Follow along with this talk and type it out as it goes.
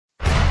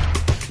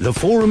The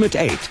Forum at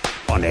 8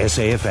 on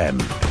SAFM.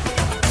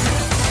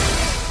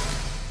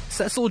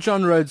 Cecil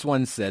John Rhodes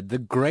once said, "The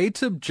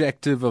great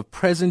objective of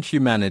present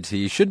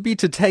humanity should be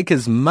to take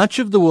as much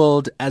of the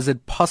world as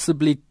it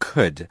possibly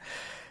could."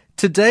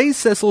 Today,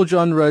 Cecil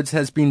John Rhodes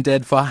has been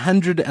dead for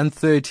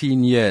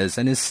 113 years,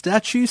 and his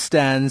statue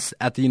stands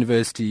at the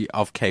University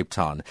of Cape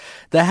Town.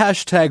 The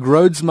hashtag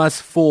Rhodes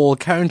Must Fall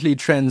currently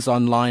trends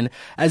online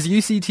as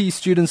UCT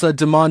students are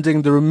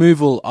demanding the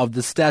removal of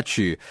the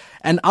statue,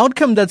 an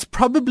outcome that's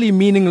probably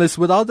meaningless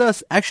without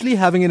us actually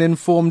having an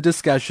informed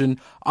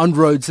discussion on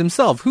Rhodes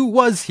himself. Who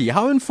was he?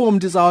 How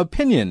informed is our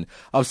opinion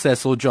of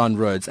Cecil John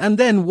Rhodes? And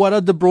then what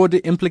are the broader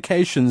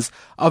implications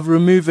of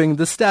removing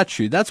the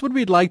statue? That's what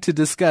we'd like to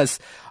discuss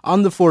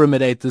on the Forum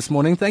at 8 this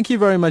morning. Thank you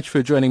very much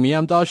for joining me.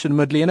 I'm Darshan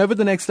Mudley, and over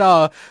the next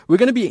hour, we're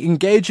going to be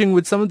engaging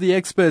with some of the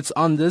experts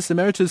on this.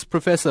 Emeritus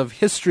Professor of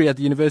History at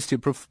the University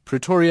of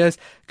Pretoria is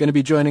going to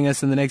be joining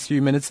us in the next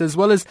few minutes, as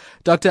well as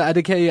Dr.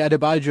 Adekeye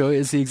Adebayo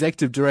is the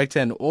Executive Director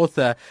and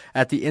author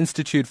at the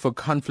Institute for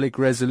Conflict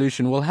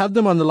Resolution. We'll have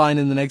them on the line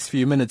in the next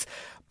few minutes.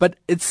 But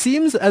it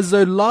seems as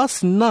though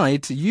last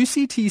night,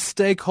 UCT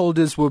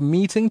stakeholders were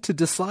meeting to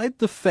decide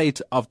the fate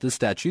of the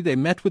statue. They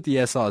met with the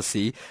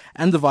SRC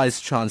and the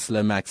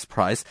Vice-Chancellor, Max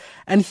Price.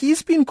 And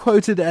he's been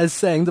quoted as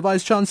saying, the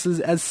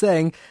Vice-Chancellor as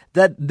saying,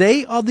 that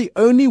they are the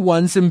only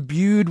ones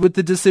imbued with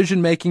the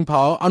decision-making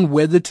power on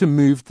whether to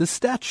move the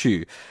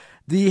statue.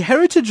 The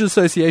Heritage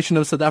Association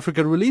of South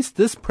Africa released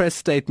this press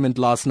statement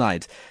last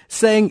night,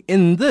 saying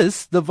in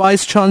this, the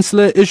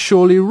Vice-Chancellor is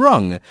surely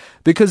wrong,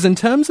 because in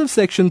terms of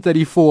Section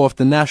 34 of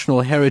the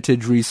National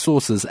Heritage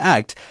Resources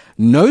Act,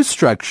 no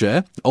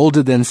structure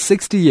older than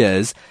 60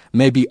 years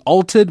may be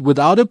altered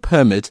without a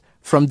permit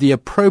from the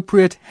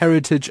appropriate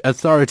heritage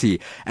authority,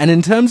 and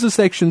in terms of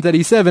Section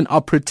 37 are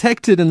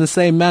protected in the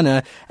same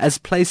manner as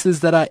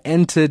places that are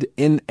entered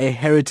in a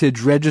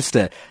heritage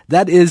register.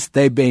 That is,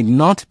 they may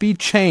not be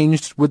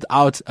changed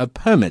without a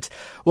permit.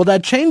 Well,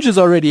 that change is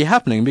already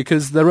happening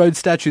because the Rhodes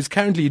statue is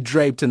currently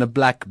draped in a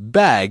black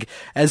bag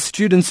as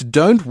students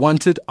don't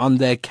want it on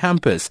their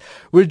campus.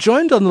 We're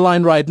joined on the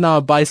line right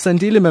now by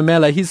Sandile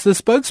Memela. He's the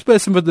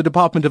spokesperson for the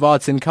Department of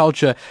Arts and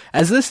Culture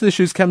as this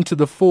issue's come to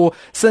the fore.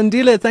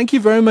 Sandile, thank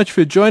you very much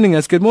for joining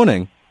us. Good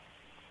morning.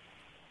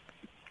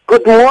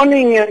 Good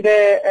morning, and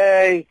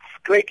it's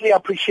greatly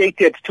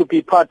appreciated to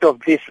be part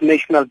of this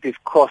national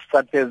discourse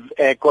that has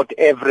got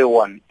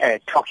everyone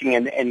talking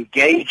and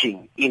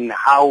engaging in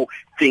how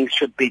things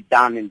should be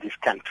done in this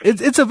country.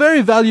 It's a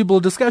very valuable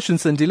discussion,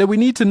 Sandile. We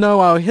need to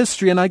know our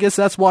history, and I guess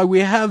that's why we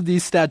have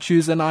these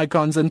statues and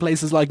icons in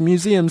places like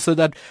museums, so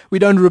that we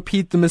don't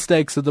repeat the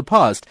mistakes of the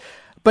past.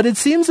 But it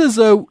seems as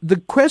though the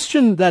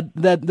question that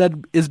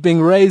is being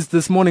raised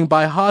this morning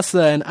by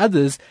Hasa and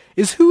others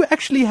is who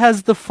actually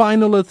has the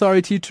final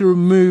authority to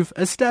remove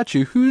a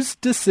statue? Whose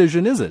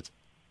decision is it?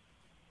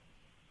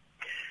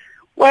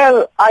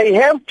 Well, I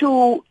have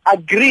to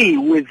agree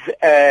with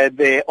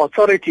the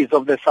authorities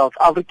of the South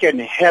African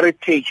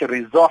Heritage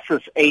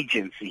Resources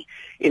Agency.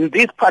 In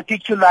this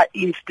particular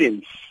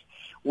instance,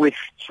 with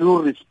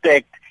due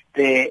respect,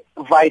 the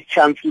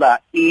Vice-Chancellor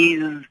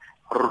is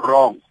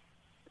wrong.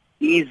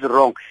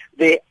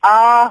 There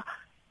are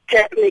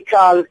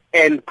technical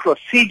and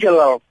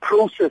procedural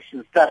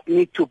processes that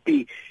need to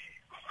be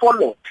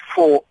followed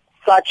for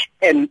such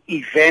an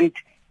event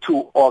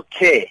to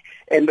occur.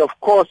 And of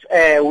course,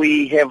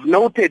 we have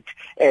noted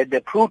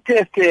the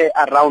protest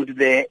around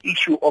the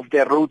issue of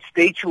the Rhodes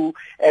statue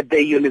at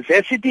the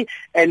university,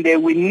 and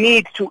we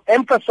need to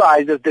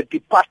emphasize as the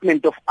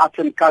Department of Arts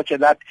and Culture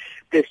that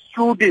the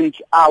students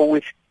are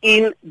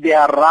within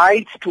their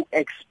rights to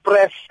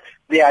express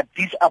their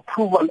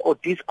disapproval or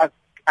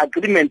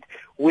disagreement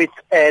with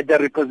the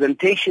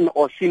representation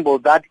or symbol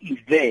that is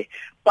there.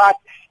 But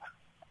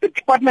the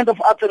Department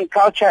of Arts and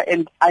Culture,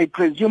 and I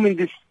presume in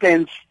this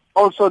sense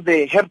also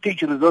the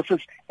Heritage Resources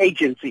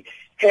Agency,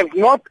 have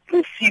not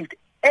received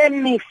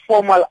any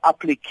formal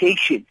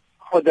application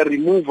for the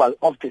removal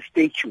of the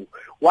statue.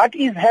 What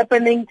is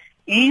happening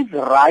is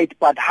right,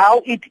 but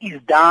how it is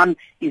done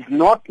is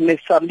not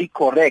necessarily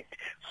correct.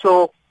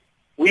 So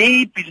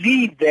we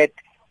believe that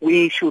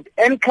we should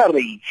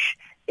encourage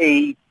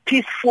a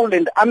peaceful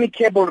and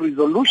amicable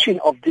resolution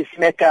of this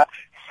matter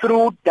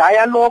through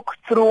dialogue,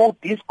 through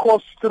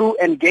discourse, through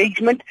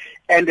engagement,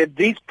 and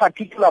this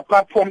particular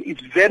platform is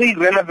very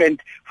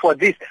relevant for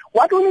this.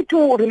 What we need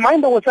to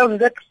remind ourselves is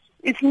that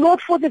it's not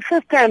for the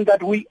first time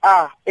that we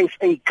are, as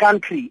a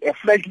country, a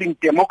fledgling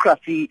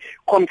democracy,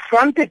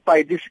 confronted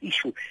by this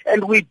issue.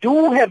 And we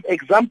do have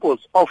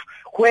examples of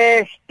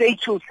where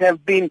statues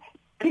have been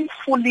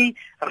peacefully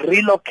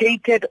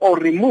relocated or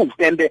removed.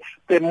 And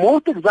the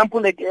most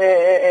example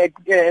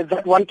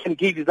that one can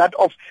give is that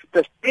of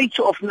the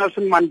statue of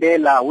Nelson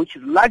Mandela, which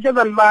is larger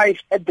than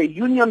life at the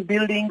Union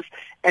buildings.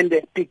 And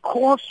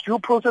because due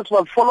process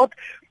was followed,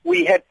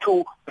 we had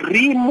to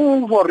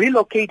remove or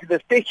relocate the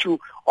statue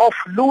of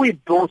Louis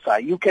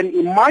Dosa. You can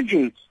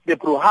imagine the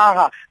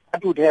brouhaha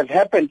that would have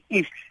happened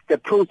if the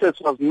process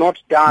was not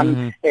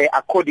done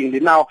accordingly.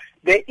 Now,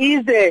 There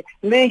is the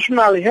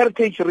National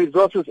Heritage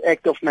Resources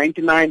Act of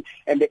 99,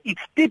 and it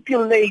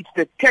stipulates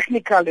the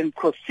technical and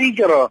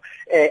procedural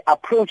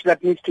approach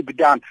that needs to be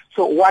done.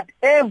 So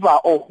whatever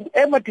or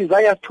whoever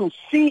desires to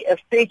see a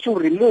statue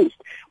removed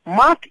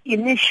must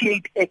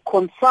initiate a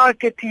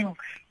consultative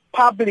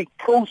public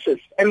process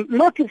and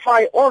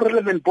notify all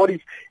relevant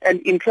bodies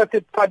and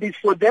interested parties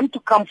for them to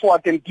come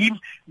forward and give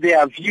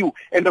their view.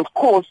 And of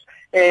course,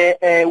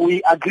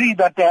 we agree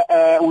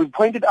that we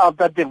pointed out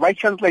that the Vice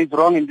Chancellor is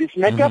wrong in this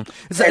matter.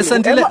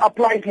 And whoever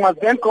applies must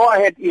then go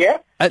ahead,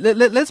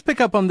 let's pick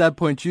up on that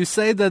point. You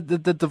say that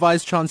the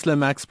Vice Chancellor,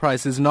 Max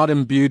Price, is not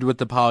imbued with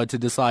the power to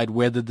decide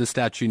whether the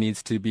statue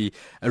needs to be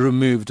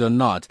removed or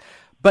not.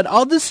 But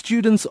are the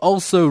students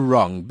also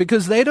wrong?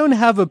 Because they don't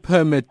have a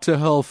permit to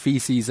hurl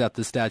feces at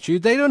the statue.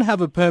 They don't have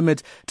a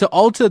permit to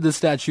alter the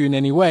statue in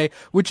any way,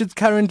 which is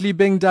currently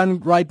being done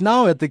right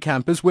now at the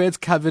campus where it's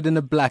covered in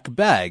a black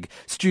bag.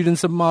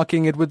 Students are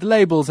marking it with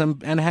labels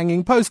and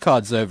hanging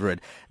postcards over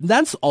it.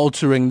 That's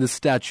altering the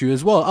statue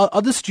as well.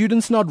 Are the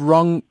students not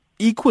wrong,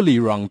 equally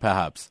wrong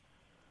perhaps?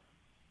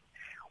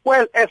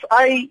 Well, as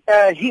I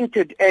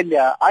hinted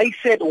earlier, I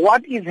said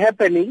what is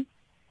happening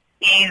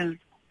is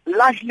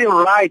largely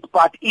right,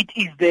 but it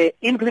is the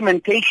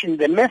implementation,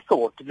 the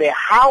method, the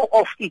how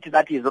of it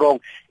that is wrong.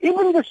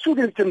 Even the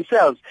students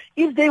themselves,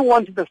 if they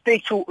want the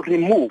statue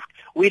removed,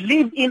 we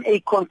live in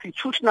a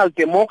constitutional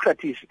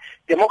democracy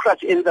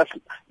and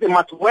they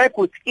must work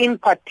within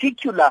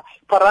particular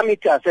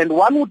parameters, and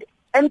one would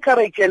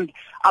encourage and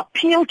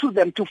appeal to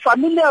them to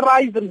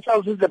familiarize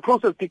themselves with the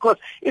process, because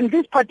in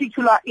this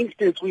particular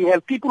instance we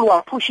have people who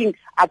are pushing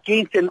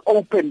against an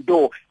open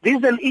door. This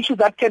is an issue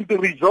that can be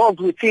resolved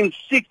within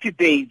 60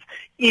 days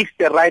if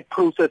the right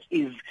process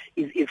is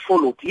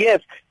followed.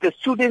 Yes, the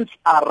students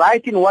are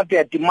right in what they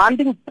are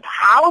demanding, but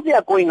how they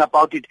are going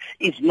about it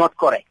is not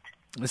correct.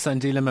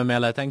 Sandile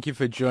Memela, thank you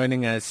for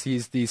joining us.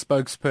 He's the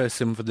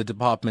spokesperson for the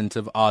Department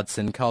of Arts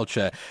and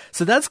Culture.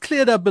 So that's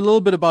cleared up a little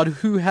bit about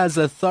who has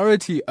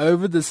authority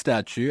over the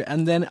statue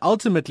and then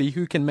ultimately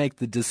who can make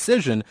the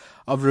decision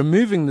of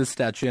removing the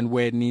statue and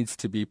where it needs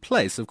to be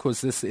placed. Of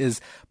course, this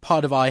is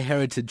part of our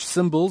heritage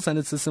symbols, and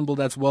it's a symbol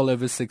that's well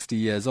over 60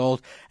 years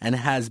old and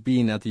has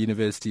been at the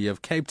University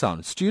of Cape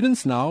Town.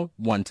 Students now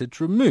want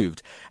it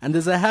removed. And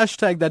there's a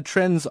hashtag that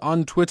trends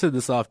on Twitter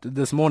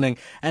this morning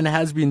and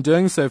has been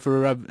doing so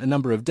for a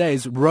number of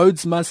days.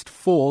 Rhodes Must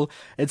Fall.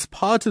 It's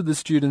part of the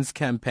students'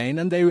 campaign,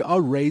 and they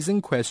are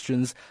raising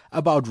questions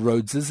about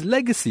Rhodes's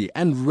legacy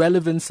and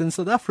relevance in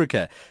South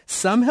Africa.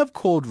 Some have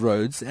called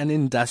Rhodes an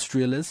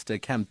industrialist, a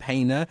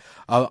campaigner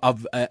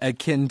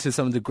akin to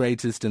some of the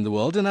greatest in the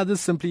world, and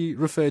others simply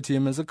refer to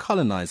him as a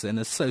colonizer and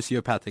a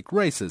sociopathic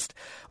racist.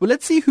 Well,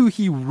 let's see who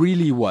he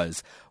really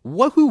was.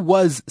 Who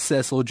was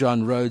Cecil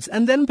John Rhodes?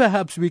 And then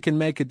perhaps we can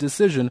make a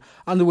decision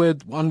on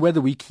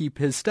whether we keep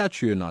his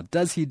statue or not.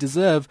 Does he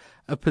deserve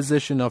a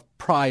position of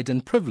pride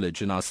and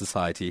privilege in our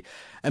society?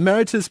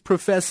 Emeritus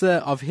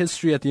Professor of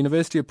History at the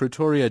University of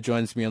Pretoria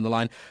joins me on the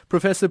line.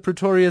 Professor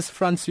Pretorius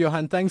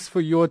Fransjohan, thanks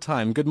for your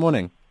time. Good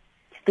morning.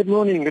 Good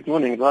morning.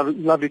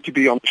 Lovely to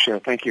be on the show.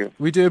 Thank you.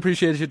 We do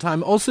appreciate your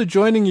time. Also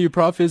joining you,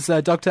 Prof, is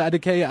Dr.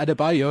 Adekeye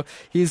Adebayo.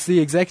 He's the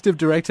Executive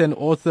Director and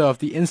author of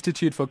the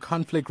Institute for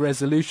Conflict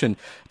Resolution.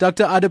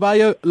 Dr.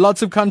 Adebayo,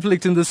 lots of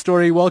conflict in this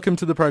story. Welcome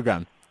to the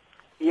program.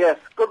 Yes,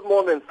 good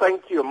morning.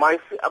 Thank you. My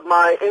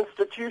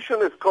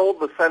institution is called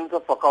the Center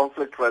for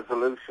Conflict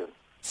Resolution.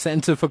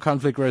 Center for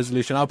Conflict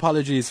Resolution. Our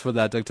apologies for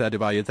that, Dr.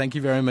 Adebayo. Thank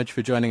you very much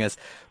for joining us.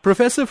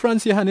 Professor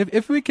Fransjohan,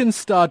 if we can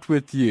start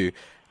with you.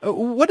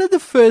 What are the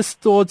first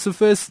thoughts, the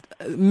first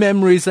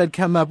memories that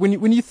come up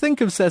when you think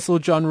of Cecil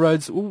John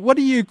Rhodes? What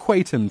do you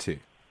equate him to?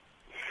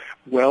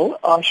 Well,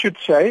 I should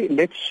say,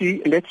 let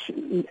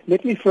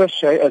me first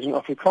say, as an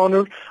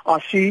Afrikaner,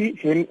 I see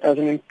him as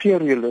an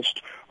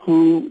imperialist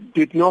who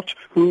attacked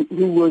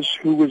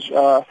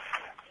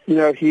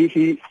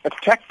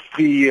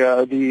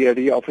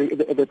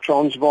the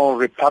Transvaal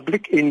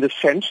Republic in the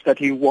sense that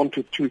he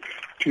wanted to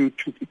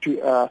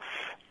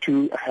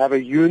have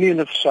a union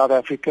of South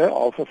Africa,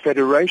 of a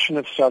federation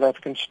of South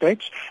African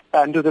states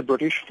under the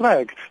British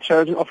flag.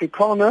 So as an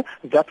Afrikaner,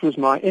 that was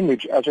my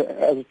image as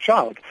a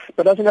child.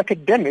 But as an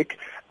academic,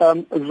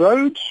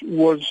 Rhodes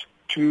was,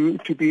 to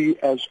be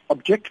as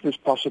objective as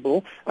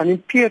possible, an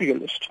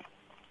imperialist.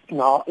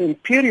 Now,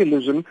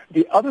 imperialism,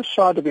 the other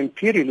side of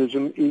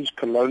imperialism is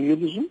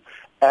colonialism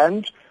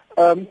and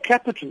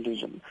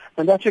capitalism,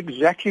 and that's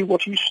exactly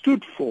what he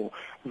stood for.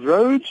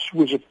 Rhodes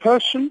was a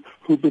person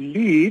who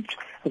believed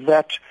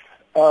that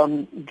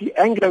the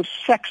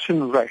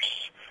Anglo-Saxon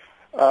race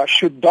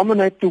should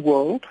dominate the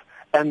world,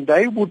 and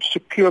they would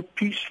secure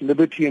peace,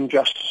 liberty, and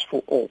justice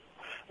for all.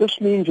 This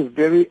means a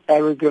very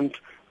arrogant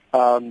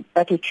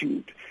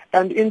attitude,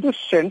 and in this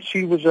sense,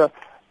 he was a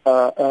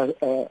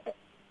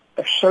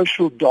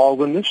social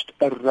Darwinist,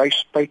 a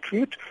race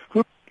patriot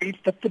who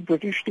believed that the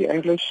British, the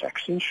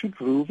Anglo-Saxons,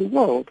 should rule the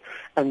world,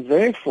 and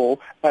therefore,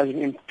 as an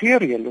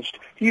imperialist,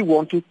 he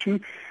wanted to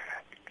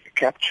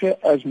capture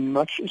as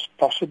much as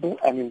possible,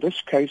 and in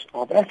this case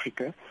of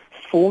Africa,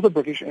 for the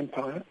British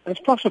Empire as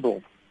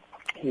possible.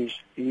 His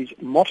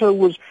motto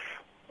was,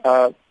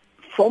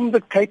 from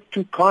the Cape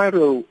to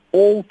Cairo,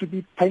 all to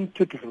be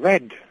painted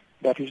red.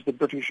 That is the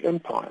British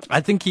Empire.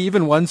 I think he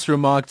even once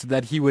remarked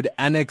that he would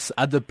annex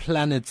other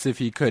planets if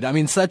he could. I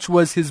mean, such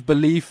was his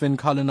belief in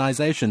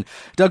colonization.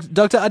 Dr.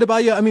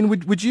 Adebayo, I mean,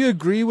 would you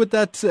agree with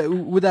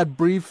that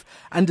brief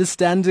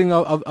understanding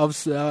of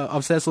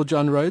Cecil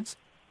John Rhodes?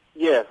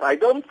 Yes, I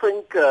don't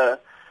think a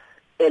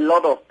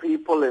lot of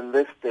people in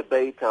this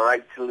debate are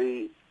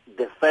actually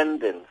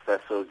defending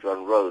Cecil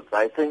John Rhodes.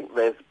 I think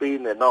there's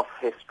been enough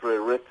history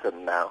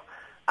written now,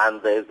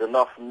 and there's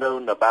enough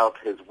known about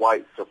his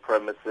white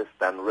supremacist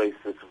and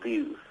racist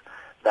views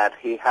that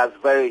he has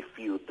very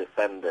few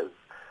defenders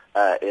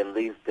in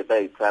these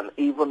debates. And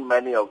even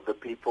many of the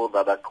people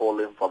that are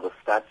calling for the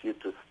statue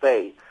to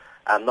stay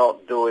are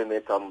not doing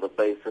it on the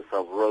basis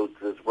of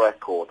Rhodes'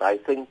 record. I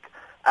think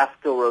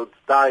after Rhodes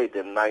died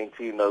in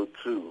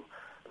 1902,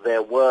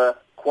 there were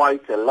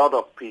quite a lot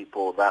of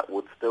people that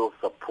would still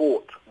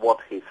support what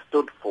he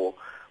stood for.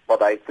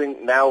 But I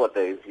think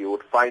nowadays you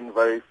would find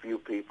very few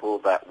people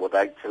that would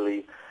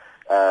actually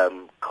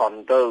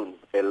condone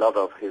a lot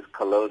of his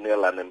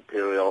colonial and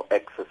imperial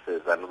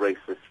excesses and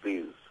racist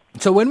views.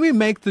 So when we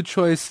make the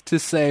choice to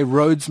say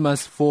Rhodes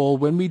must fall,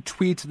 when we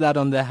tweet that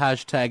on the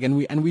hashtag,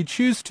 and we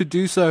choose to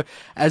do so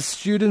as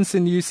students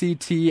in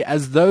UCT,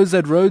 as those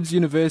at Rhodes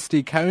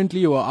University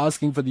currently who are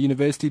asking for the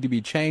university to be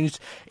changed,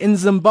 in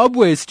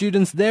Zimbabwe,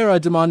 students there are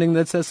demanding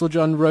that Cecil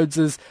John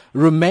Rhodes's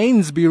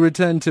remains be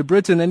returned to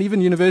Britain, and even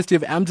University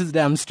of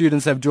Amsterdam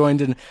students have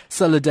joined in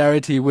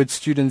solidarity with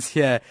students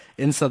here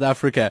in South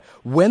Africa.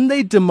 When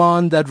they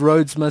demand that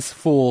Rhodes must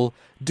fall,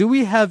 do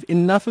we have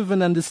enough of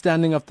an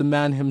understanding of the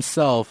man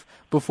himself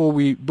before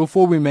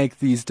we make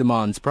these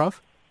demands, Prof?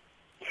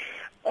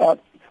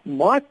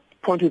 My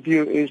point of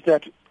view is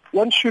that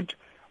one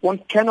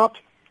cannot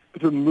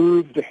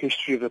remove the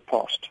history of the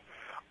past.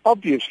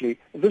 Obviously,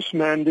 this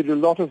man did a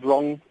lot of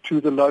wrong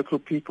to the local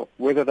people,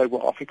 whether they were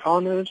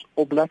Afrikaners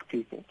or black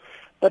people.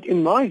 But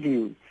in my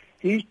view,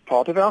 he's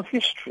part of our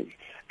history.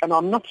 And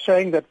I'm not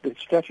saying that the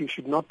statue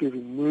should not be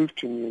removed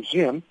to a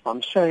museum.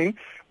 I'm saying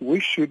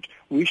we should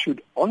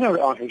honor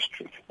our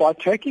history by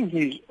taking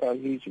his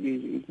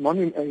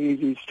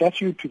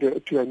statue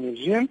to a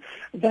museum.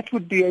 That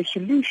would be a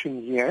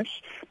solution, yes,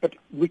 but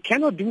we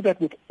cannot do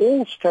that with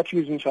all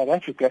statues in South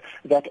Africa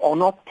that are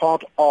not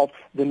part of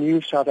the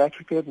new South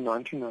Africa of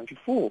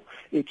 1994.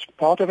 It's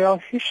part of our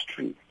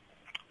history.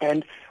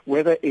 And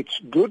whether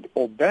it's good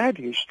or bad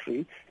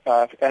history,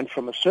 and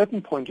from a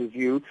certain point of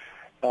view,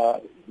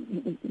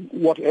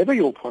 whatever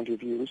your point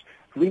of view is,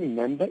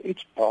 remember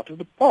it's part of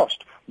the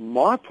past.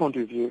 My point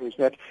of view is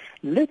that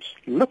let's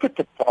look at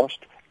the past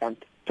and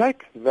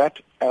take that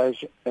as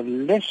a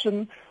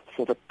lesson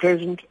for the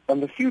present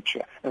and the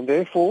future. And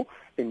therefore,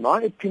 in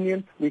my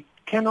opinion, we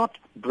cannot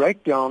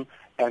break down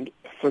and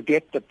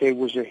forget that there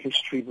was a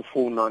history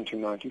before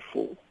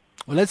 1994.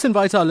 Well, let's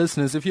invite our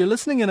listeners. If you're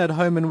listening in at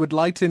home and would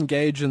like to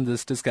engage in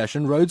this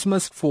discussion, Rhodes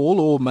must fall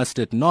or must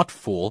it not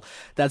fall?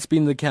 That's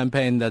been the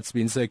campaign that's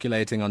been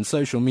circulating on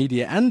social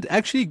media and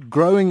actually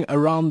growing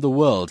around the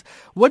world.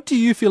 What do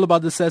you feel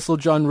about the Cecil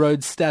John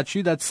Rhodes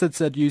statue that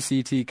sits at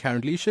UCT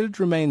currently? Should it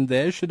remain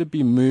there? Should it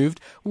be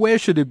moved? Where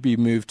should it be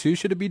moved to?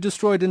 Should it be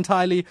destroyed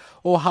entirely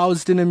or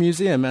housed in a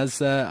museum,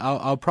 as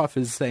our prof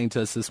is saying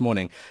to us this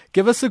morning?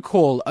 Give us a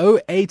call,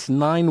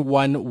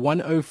 0891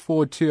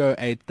 104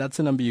 208. That's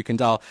a number you can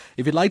dial.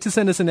 If you'd like to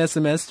send us an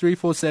SMS,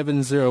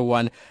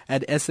 34701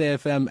 at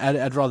SAFM,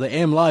 at rather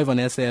AM Live on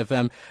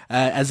SAFM,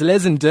 as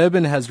Les in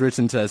Durban has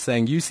written to us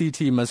saying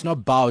UCT must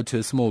not bow to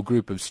a small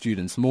group of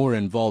students more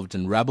involved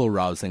in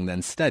rabble-rousing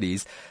than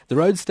studies. The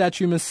Rhodes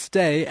statue must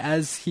stay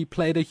as he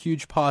played a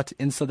huge part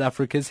in South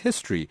Africa's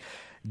history.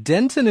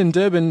 Denton in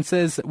Durban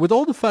says, with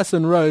all the fuss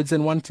on Rhodes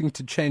and wanting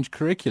to change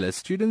curricula,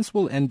 students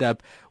will end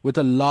up with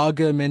a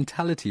lager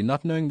mentality,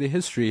 not knowing the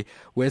history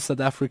where South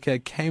Africa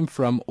came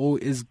from or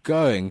is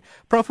going.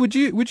 Prof, would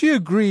you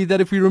agree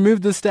that if we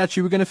remove the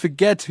statue, we're going to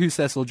forget who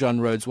Cecil John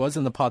Rhodes was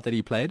and the part that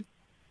he played?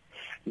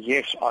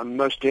 Yes, I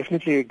most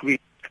definitely agree.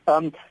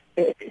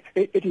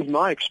 It is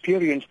my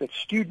experience that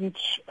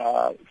students,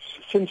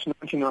 since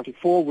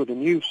 1994, with the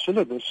new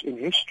syllabus in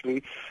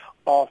history,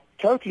 are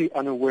totally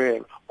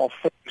unaware of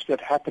things that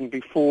happened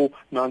before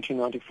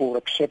 1994,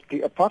 except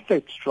the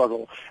apartheid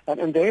struggle.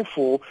 And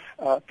therefore,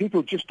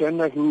 people just don't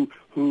know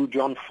who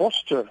John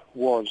Foster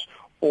was,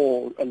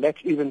 or let's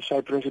even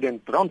say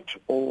President Brandt,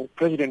 or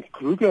President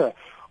Kruger,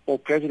 or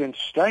President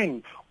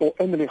Steyn, or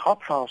Emily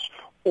Hophouse,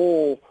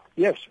 or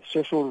yes,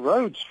 Cecil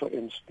Rhodes, for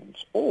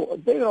instance. Or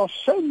there are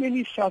so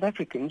many South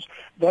Africans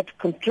that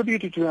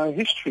contributed to our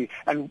history,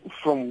 and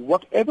from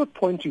whatever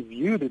point of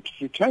view that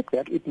you take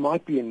that, it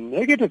might be a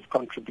negative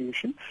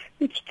contribution,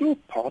 it's still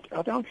part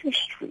of our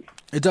history.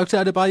 Dr.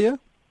 Adebayo?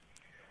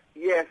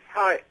 Yes,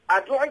 hi.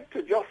 I'd like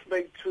to just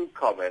make two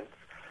comments.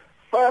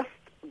 First,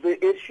 the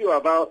issue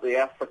about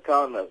the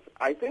Afrikaners.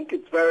 I think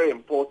it's very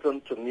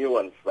important to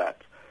nuance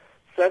that.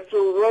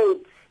 Cecil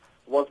Rhodes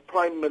was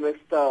Prime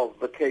Minister of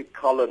the Cape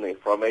Colony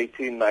from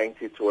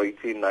 1890 to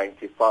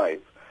 1895.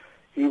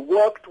 He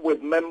worked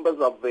with members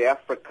of the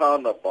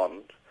Afrikaner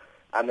Bond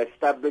and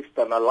established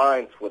an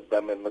alliance with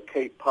them in the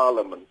Cape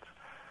Parliament.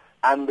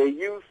 And they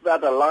used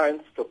that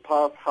alliance to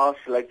pass harsh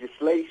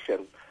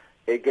legislation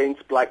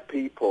against black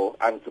people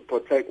and to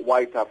protect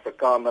white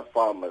Afrikaner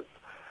farmers.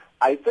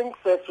 I think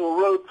Cecil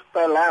Rhodes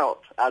fell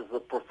out, as the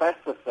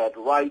professor said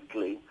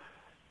rightly,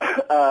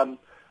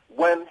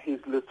 when his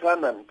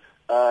lieutenant,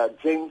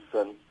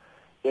 Jameson,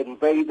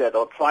 invaded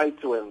or tried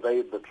to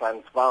invade the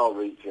Transvaal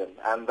region,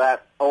 and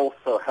that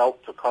also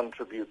helped to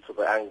contribute to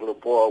the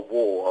Anglo-Boer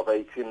War of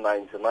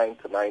 1899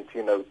 to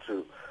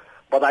 1902.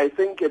 But I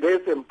think it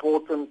is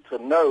important to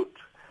note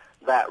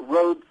that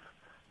Rhodes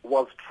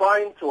was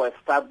trying to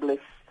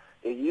establish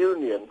a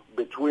union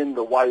between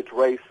the white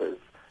races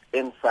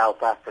in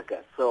South Africa.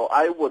 So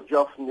I would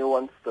just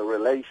nuance the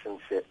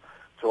relationship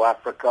to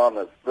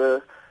Afrikaners.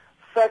 The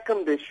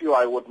second issue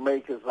I would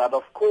make is that,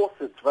 of course,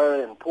 it's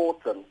very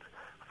important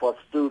for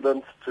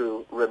students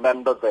to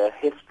remember their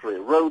history.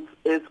 Rhodes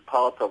is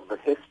part of the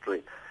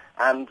history.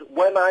 And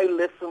when I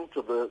listened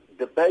to the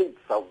debates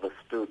of the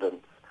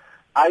students,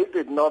 I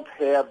did not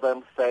hear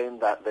them saying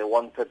that they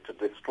wanted to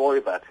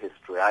destroy that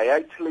history. I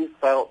actually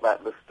felt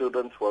that the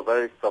students were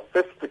very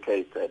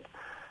sophisticated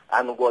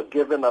and were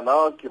given an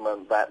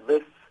argument that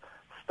this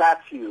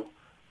statue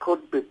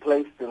could be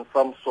placed in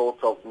some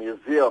sort of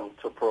museum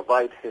to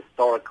provide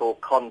historical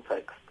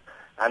context.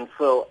 And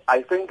so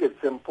I think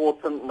it's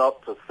important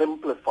not to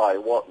simplify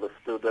what the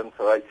students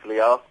are actually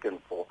asking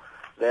for.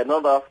 They're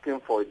not asking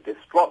for a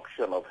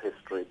destruction of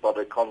history, but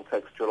a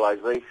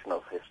contextualization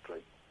of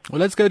history. Well,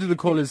 let's go to the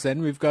callers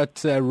then. We've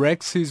got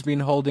Rex, who's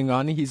been holding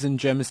on. He's in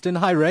Germiston.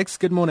 Hi, Rex.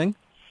 Good morning.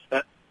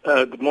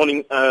 Good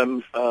morning.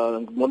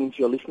 Good morning to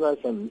your listeners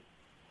and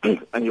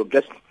and your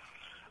guests.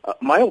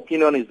 My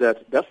opinion is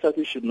that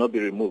statue should not be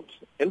removed,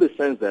 in the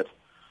sense that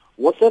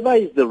whatever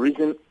is the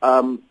reason,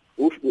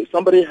 if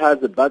somebody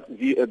has a bad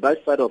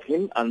side of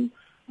him and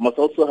must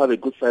also have a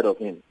good side of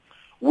him.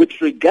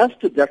 With regards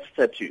to that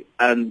statue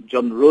and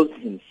John Rhodes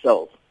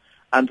himself,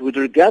 and with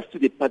regards to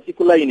the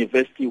particular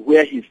university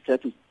where his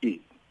status is,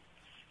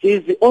 he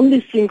is the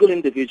only single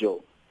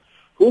individual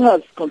who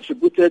has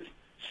contributed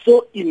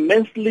so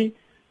immensely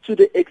to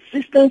the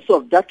existence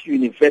of that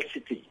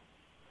university.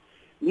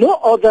 No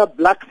other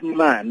black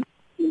man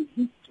in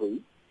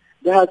history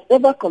that has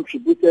ever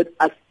contributed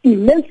as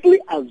immensely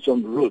as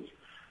John Rhodes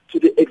to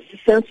the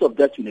existence of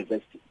that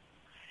university.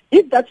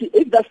 If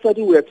that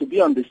statue were to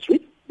be on the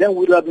street, then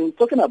we would have been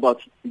talking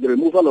about the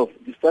removal of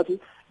the statue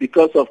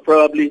because of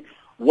probably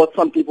what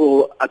some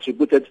people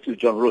attributed to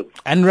John Rhodes.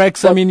 And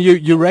Rex, I mean,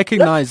 you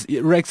recognize,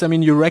 Rex, I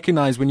mean, you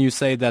recognize when you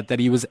say that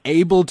he was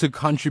able to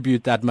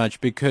contribute that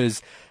much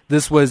because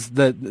this was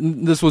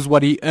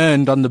what he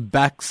earned on the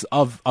backs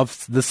of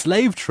the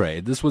slave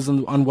trade. This was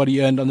on what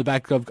he earned on the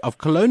back of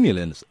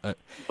colonialism.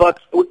 But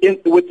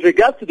with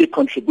regards to the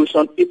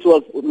contribution, it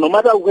was, no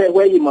matter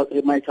where he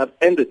might have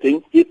earned the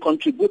thing, he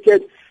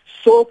contributed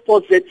so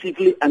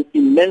positively and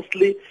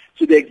immensely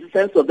to the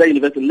existence of that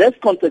university. Let's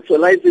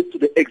contextualize it to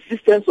the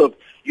existence of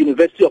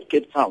University of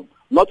Cape Town,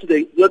 not to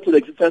the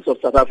existence of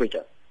South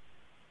Africa.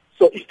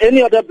 So if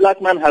any other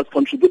black man has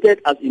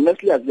contributed as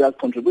immensely as he has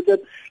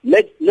contributed,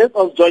 let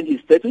us join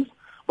his status.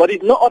 But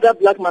if no other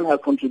black man has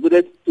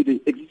contributed to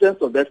the existence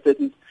of that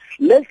status,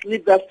 let's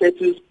leave that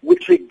status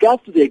with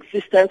regards to the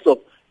existence of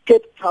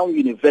Cape Town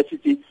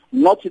University,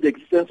 not to the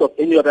existence of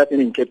any other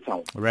thing in Cape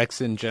Town. Rex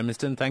in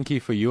Germiston, thank you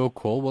for your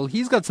call. Well,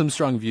 he's got some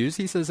strong views.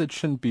 He says it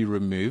shouldn't be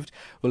removed.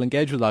 We'll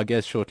engage with our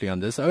guest shortly on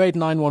this.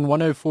 0891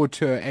 104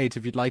 208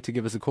 if you'd like to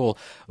give us a call.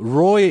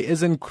 Roy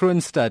is in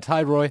Kroonstad.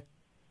 Hi, Roy.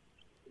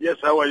 Yes,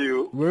 how are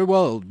you? Very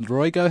well.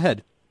 Roy, go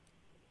ahead.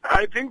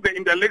 I think the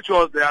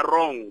intellectuals, they are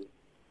wrong.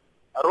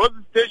 Rhodes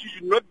statue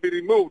should not be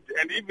removed,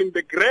 and even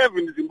the grave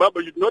in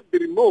Zimbabwe should not be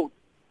removed.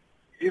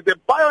 He's the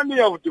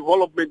pioneer of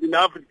development in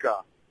Africa.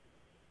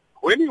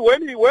 When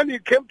he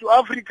came to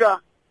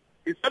Africa,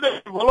 he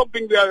started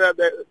developing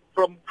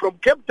from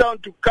Cape Town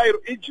to Cairo,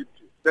 Egypt,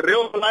 the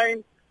rail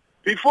line,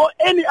 before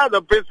any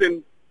other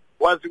person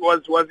was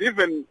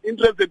even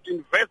interested to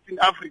invest in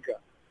Africa.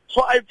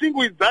 So I think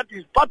with that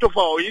is part of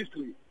our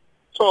history.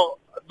 So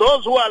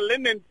those who are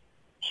learning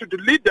should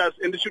lead us,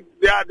 and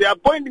they are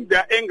pointing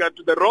their anger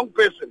to the wrong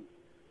person.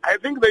 I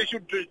think they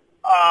should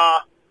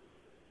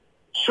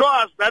show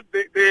us that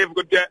they've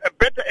got a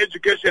better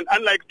education,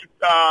 unlike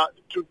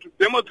to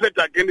demonstrate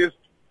against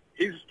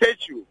his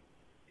statue.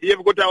 He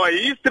have got our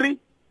history.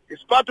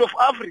 It's part of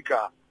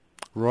Africa.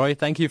 Roy,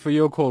 thank you for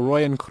your call.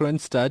 Roy in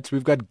Kroonstad.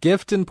 We've got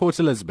Gift in Port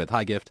Elizabeth.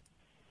 Hi, Gift.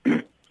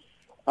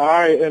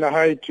 Hi, and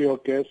hi to your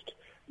guest.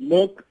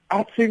 Look,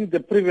 I think the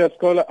previous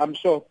caller, I'm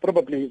sure,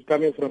 probably is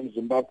coming from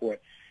Zimbabwe,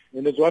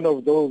 and is one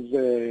of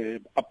those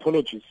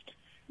apologists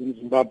in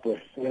Zimbabwe.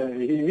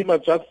 He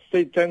must just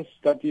say thanks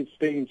that he's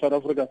staying in South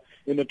Africa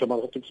in a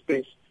democratic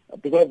space.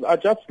 Because I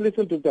just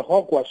listened to the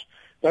hogwash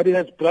that he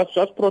has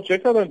just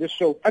projected on this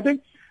show. I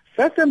think,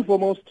 first and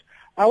foremost,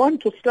 I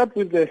want to start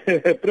with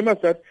the premise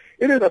that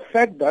it is a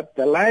fact that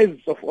the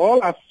lives of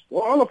all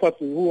of us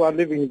who are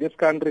living in this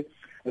country,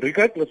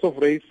 regardless of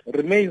race,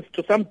 remains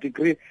to some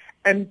degree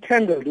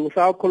entangled with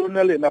our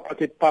colonial and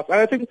apartheid past. And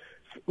I think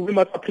we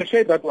must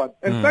appreciate that one.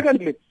 And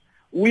secondly,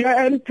 we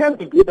are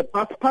entangled with the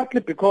past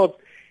partly because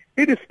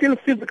it is still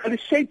physically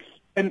shapes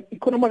and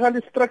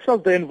economically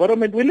structures the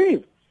environment we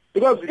live.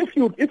 Because if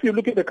you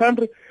look at the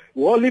country,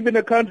 we all live in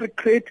a country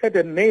created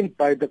and named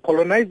by the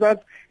colonizers,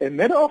 and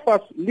many of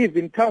us live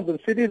in towns and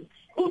cities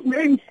whose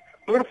names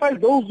glorify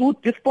those who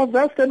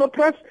dispossessed and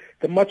oppressed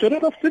the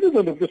majority of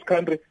citizens of this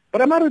country,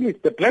 primarily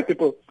the black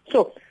people.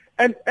 So,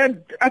 and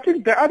I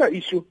think the other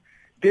issue,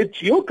 the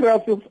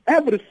geography of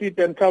every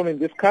city and town in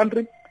this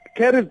country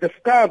carries the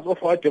scars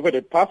of our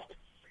divided past.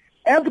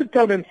 Every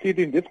town and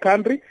city in this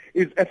country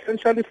is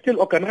essentially still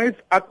organized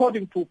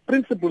according to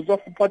principles of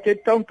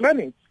apartheid town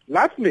planning.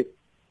 Lastly,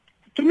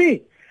 to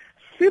me,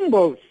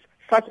 symbols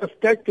such as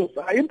statues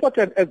are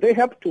important as they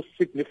help to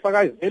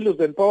signify values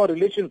and power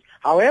relations.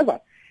 However,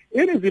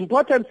 it is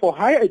important for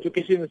higher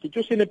education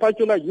institutions, in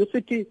particular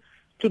UCT,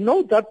 to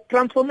know that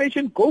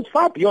transformation goes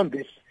far beyond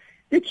this.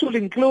 It should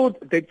include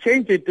the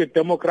change in the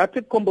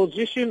democratic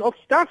composition of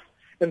staff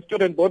and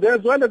student body,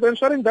 as well as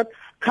ensuring that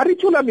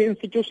curriculum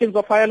institutions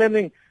of higher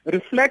learning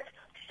reflect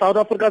South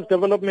Africa's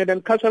development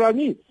and cultural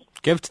needs.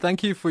 Gift,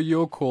 thank you for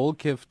your call,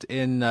 Gift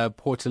in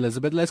Port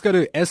Elizabeth. Let's go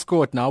to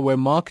Escort now, where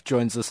Mark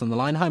joins us on the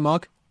line. Hi,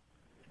 Mark.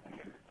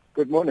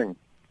 Good morning.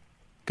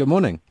 Good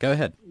morning. Go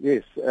ahead.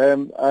 Yes,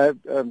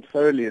 I'm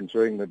thoroughly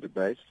enjoying the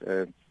debate.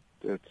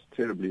 It's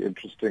terribly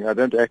interesting. I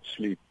don't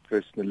actually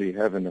personally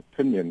have an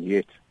opinion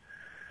yet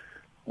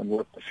on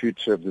what the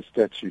future of the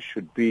statue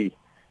should be.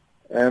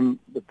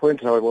 The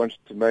point I wanted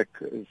to make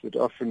is that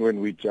often when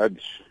we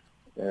judge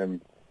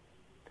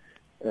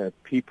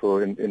people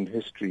in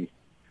history,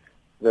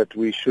 that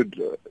we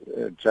should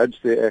judge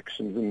their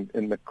actions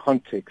in the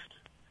context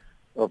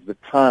of the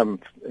time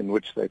in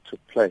which they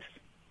took place.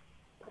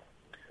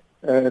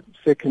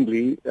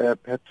 Secondly,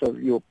 perhaps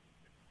your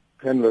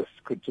panelists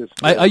could just...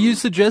 Are you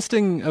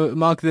suggesting,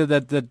 Mark,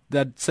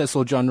 that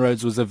Cecil John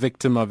Rhodes was a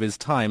victim of his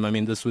time? I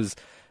mean, this was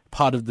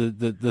part of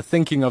the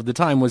thinking of the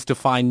time, was to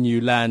find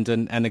new land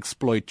and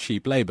exploit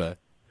cheap labor.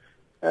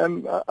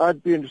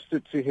 I'd be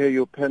interested to hear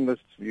your panelists'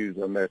 views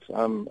on that.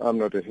 I'm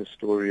not a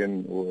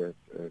historian or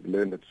a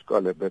learned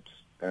scholar, but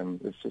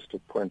it's just a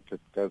point that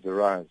does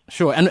arise.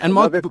 Sure. And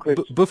Mark,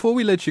 before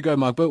we let you go,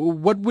 Mark, but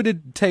what would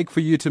it take for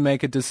you to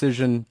make a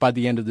decision by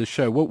the end of the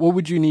show? What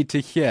would you need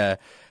to hear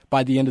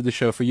by the end of the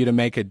show for you to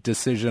make a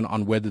decision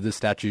on whether the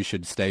statue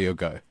should stay or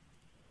go?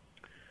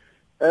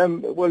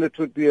 Well, it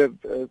would be a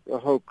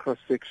whole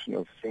cross-section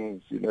of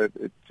things,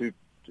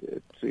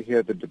 to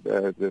hear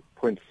the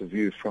points of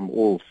view from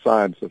all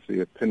sides of the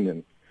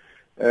opinion.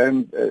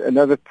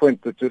 Another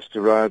point that just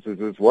arises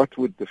is what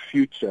would the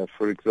future,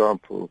 for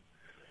example,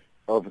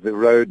 of the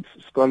Rhodes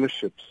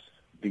scholarships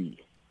be?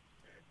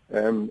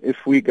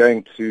 If we're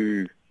going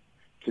to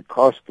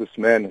cast this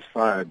man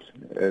aside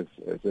as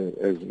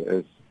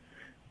the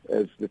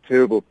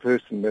terrible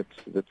person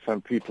that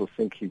some people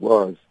think he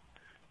was,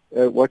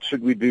 what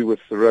should we do with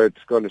the Rhodes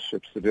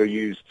scholarships that are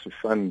used to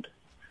fund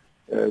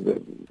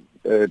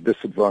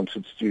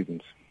disadvantaged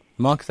students?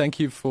 Mark, thank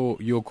you for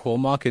your call.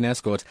 Mark in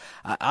Escort.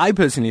 I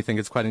personally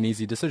think it's quite an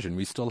easy decision.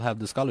 We still have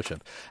the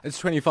scholarship. It's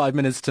 25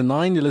 minutes to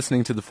 9. You're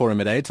listening to The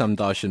Forum at 8. I'm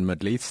Darshan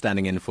Mudleith,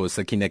 standing in for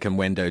Sakina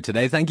Kamwendo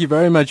today. Thank you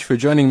very much for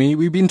joining me.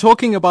 We've been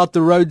talking about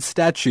the Rhodes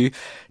statue.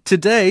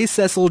 Today,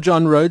 Cecil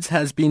John Rhodes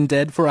has been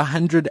dead for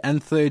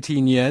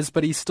 113 years,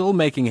 but he's still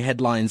making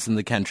headlines in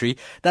the country.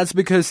 That's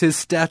because his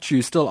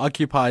statue still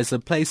occupies a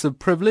place of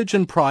privilege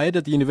and pride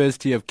at the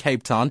University of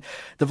Cape Town.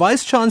 The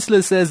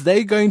Vice-Chancellor says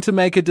they're going to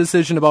make a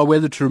decision about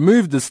whether to remove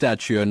the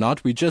statue or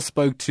not. We just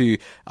spoke to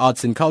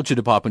Arts and Culture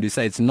Department, who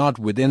say it's not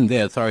within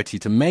their authority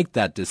to make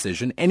that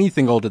decision.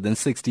 Anything older than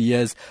 60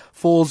 years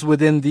falls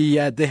within the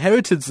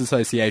Heritage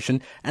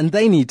Association, and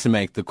they need to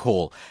make the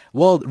call.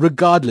 Well,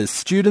 regardless,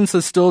 students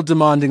are still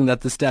demanding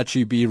that the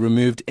statue be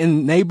removed.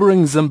 In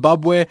neighbouring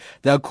Zimbabwe,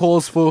 there are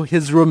calls for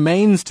his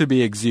remains to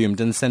be exhumed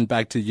and sent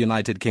back to the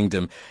United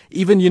Kingdom.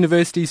 Even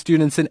university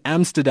students in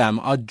Amsterdam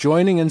are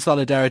joining in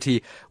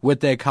solidarity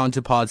with their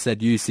counterparts at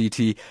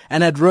UCT.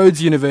 And at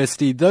Rhodes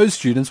University, those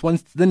students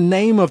want the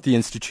name of the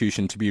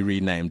institution to be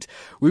renamed.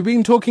 We've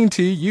been talking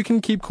to you. You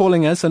can keep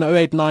calling us on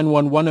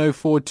 0891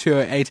 104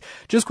 208.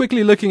 Just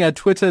quickly looking at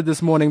Twitter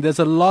this morning, there's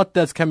a lot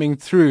that's coming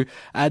through.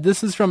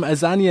 This is from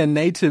Azania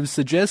Natives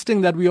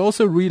suggesting that we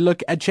also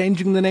relook at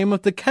changing the name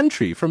of the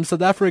country from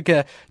South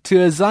Africa to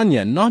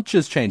Azania, not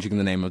just changing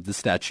the name of the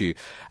statue.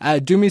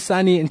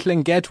 Dumisani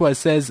Nklengetwa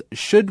says,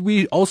 should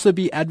we also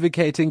be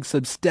advocating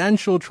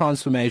substantial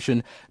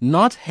transformation,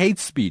 not hate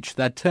speech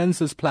that turns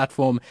this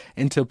platform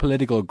into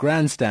political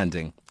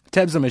grandstanding?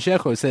 Tebza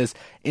Mashego says,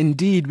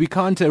 indeed, we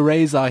can't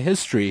erase our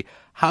history.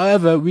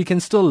 However, we can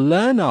still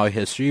learn our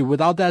history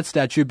without that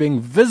statue being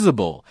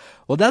visible.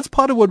 Well, that's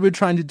part of what we're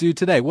trying to do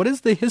today. What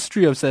is the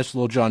history of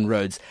Cecil John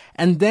Rhodes?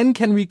 And then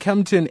can we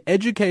come to an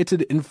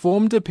educated,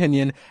 informed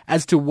opinion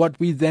as to what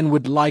we then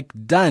would like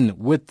done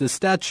with the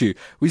statue?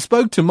 We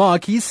spoke to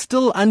Mark. He's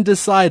still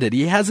undecided.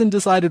 He hasn't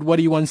decided what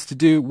he wants to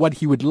do, what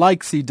he would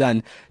like see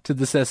done to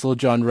the Cecil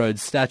John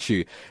Rhodes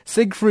statue.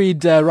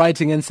 Siegfried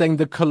writing and saying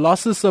the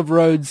Colossus of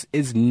Rhodes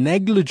is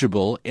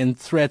negligible in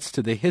threats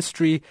to the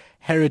history,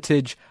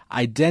 heritage,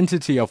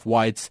 identity of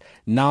whites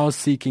now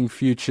seeking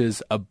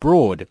futures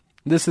abroad.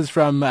 This is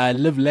from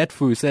Liv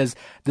Letfu, says,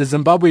 the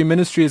Zimbabwe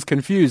ministry is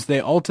confused. They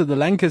altered the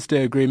Lancaster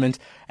Agreement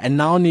and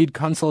now need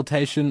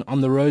consultation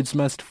on the Rhodes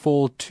Must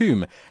Fall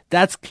tomb.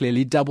 That's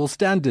clearly double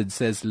standard,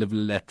 says Liv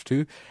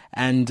Letfu.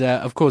 And,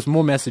 of course,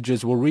 more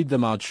messages. We'll read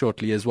them out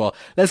shortly as well.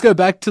 Let's go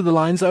back to the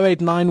lines,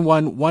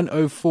 0891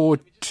 104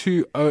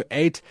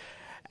 208.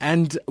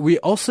 And we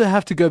also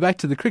have to go back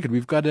to the cricket.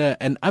 We've got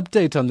an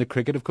update on the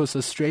cricket. Of course,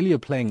 Australia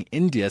playing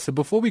India. So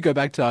before we go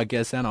back to our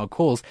guests and our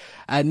calls,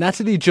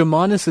 Natalie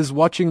Germanis is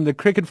watching the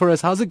cricket for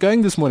us. How's it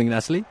going this morning,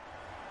 Natalie?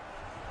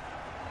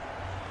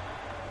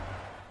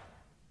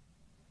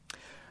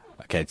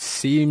 Okay, it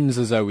seems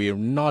as though we're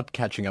not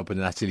catching up with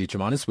Natalie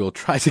Germanis. We'll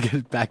try to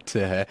get back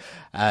to her.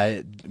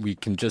 We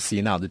can just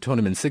see now the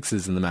tournament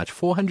sixes in the match,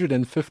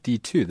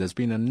 452. There's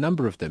been a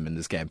number of them in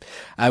this game.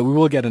 We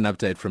will get an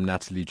update from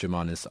Natalie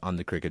Germanis on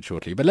the cricket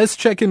shortly. But let's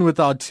check in with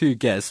our two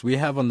guests. We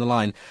have on the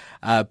line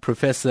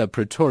Professor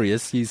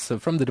Pretorius. He's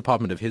from the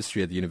Department of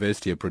History at the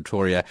University of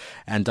Pretoria,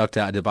 and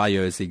Dr. Adebayo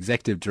is the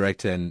Executive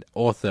Director and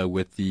author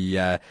with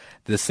the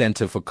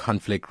Center for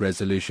Conflict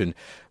Resolution.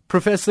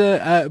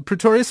 Professor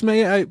Pretorius,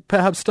 may I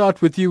perhaps start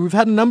with you? We've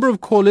had a number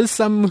of callers,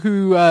 some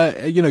who,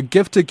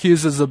 gift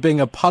accusers of being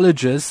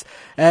apologists,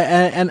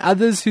 and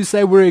others who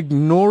say we're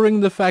ignoring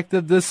the fact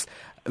that this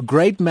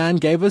great man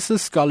gave us a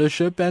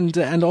scholarship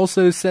and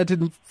also set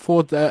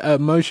forth a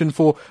motion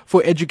for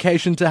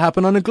education to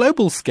happen on a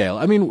global scale.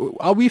 I mean,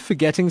 are we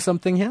forgetting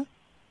something here?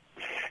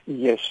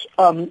 Yes.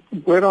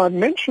 Where I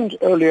mentioned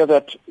earlier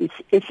that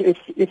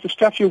if the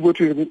statue were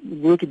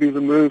to be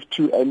removed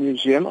to a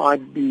museum,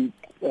 I'd be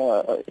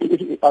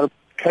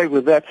okay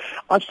with that.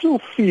 I still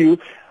feel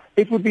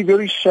it would be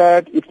very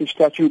sad if the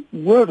statue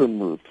were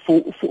removed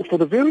for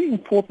the very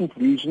important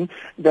reason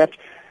that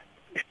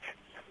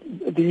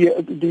the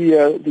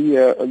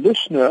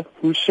listener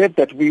who said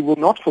that we will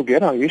not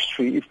forget our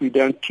history if we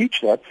don't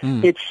teach that,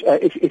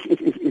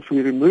 if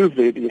we remove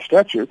the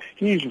statue,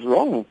 he's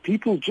wrong.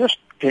 People just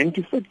tend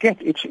to forget.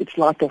 It's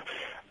like a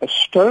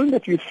stone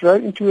that you throw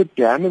into a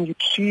dam and you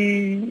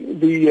see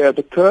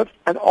the curve,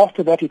 and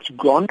after that it's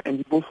gone and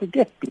you will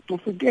forget. People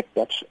forget.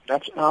 That's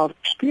our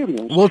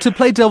experience. Well, to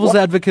play devil's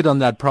advocate on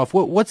that, Prof,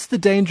 what's the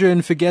danger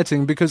in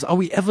forgetting? Because are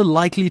we ever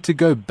likely to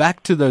go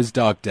back to those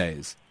dark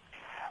days?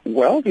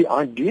 Well, the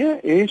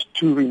idea is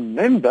to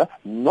remember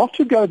not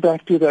to go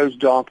back to those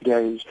dark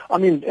days. I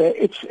mean,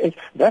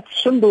 that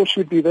symbol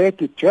should be there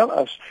to tell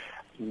us,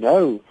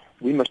 no,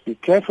 we must be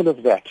careful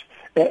of that.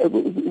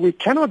 We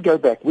cannot go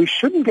back. We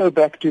shouldn't go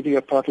back to the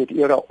apartheid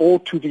era or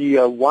to the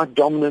white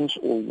dominance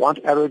or white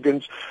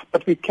arrogance,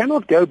 but we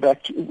cannot go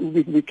back to,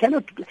 we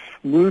cannot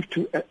move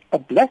to a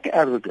black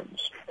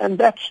arrogance. And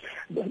that's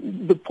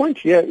the point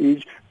here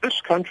is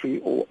this country,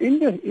 or in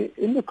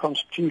the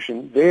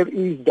Constitution, there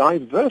is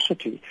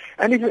diversity.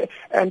 And the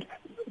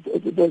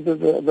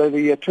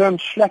term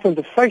slap in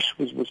the face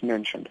was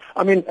mentioned.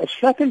 I mean, a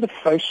slap in the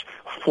face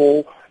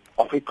for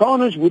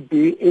Afrikaners would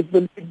be if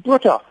the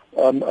Buddha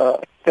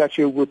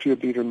statue were to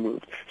be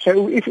removed.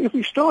 So if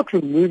we start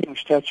removing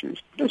statues,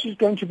 this is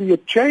going to be a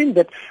chain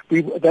that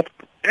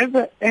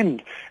never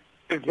end.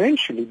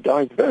 Eventually,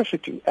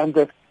 diversity and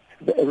the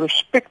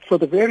respect for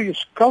the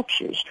various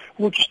cultures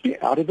will just be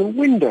out of the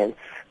window.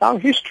 Our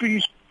history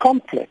is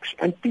complex,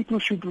 and people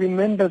should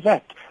remember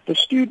that. The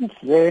students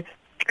there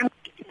cannot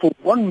for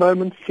one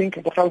moment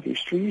think that our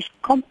history is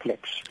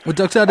complex. Well,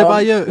 Dr.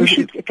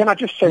 Adebayo, can I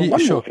just say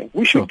one more thing?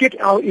 We should get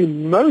our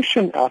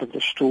emotion out of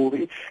the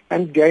story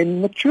and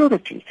gain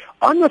maturity.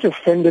 I'm not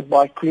offended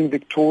by Queen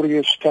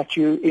Victoria's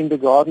statue in the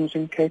gardens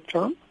in Cape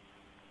Town.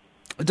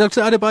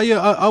 Dr.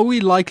 Adebayo, are we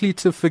likely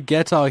to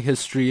forget our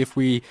history if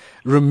we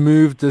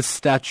remove this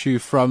statue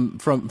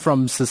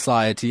from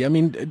society? I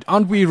mean,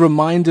 aren't we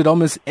reminded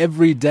almost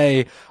every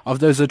day of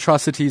those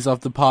atrocities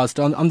of the past,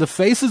 on the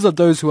faces of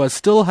those who are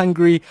still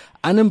hungry,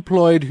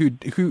 unemployed,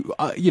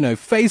 who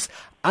face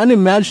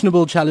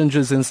unimaginable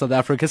challenges in South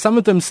Africa, some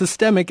of them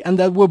systemic, and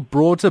that were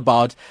brought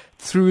about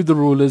through the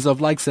rulers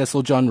of like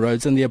Cecil John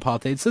Rhodes and the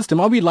apartheid system?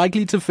 Are we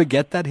likely to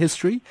forget that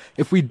history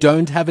if we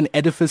don't have an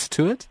edifice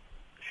to it?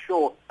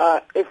 Sure.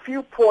 A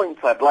few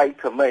points I'd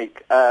like to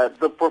make.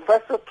 The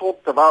professor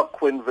talked about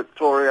Queen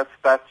Victoria's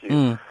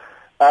statue.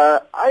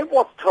 I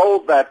was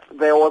told that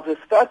there was a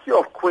statue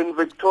of Queen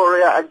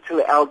Victoria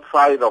actually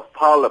outside of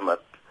Parliament,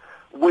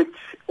 which,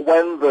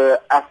 when the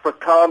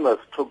Afrikaners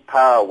took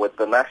power with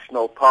the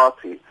National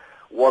Party,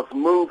 was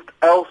moved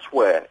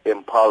elsewhere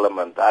in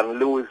Parliament, and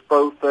Louis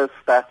Botha's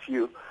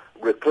statue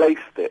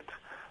replaced it.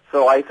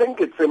 So I think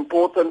it's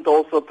important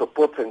also to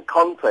put in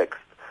context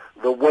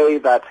the way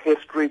that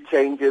history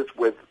changes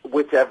with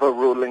whichever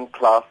ruling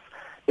class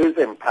is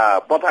in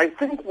power. But I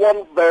think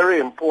one very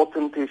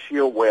important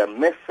issue we're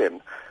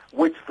missing,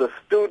 which the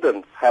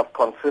students have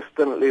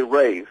consistently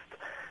raised,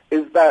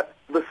 is that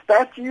the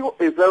statue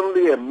is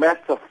only a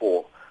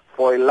metaphor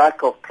for a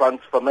lack of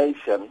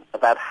transformation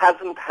that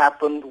hasn't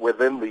happened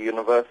within the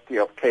University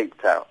of Cape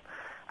Town.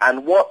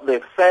 And what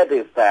they've said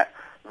is that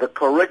the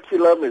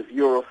curriculum is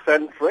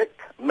Eurocentric.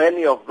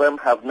 Many of them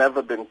have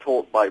never been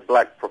taught by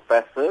black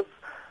professors.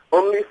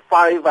 Only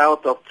 5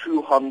 out of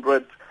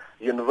 200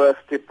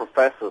 university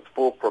professors,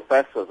 full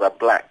professors, are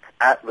black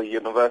at the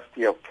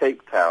University of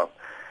Cape Town.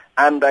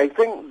 And I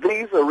think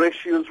these are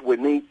issues we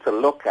need to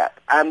look at.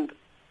 And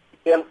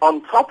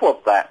on top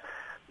of that,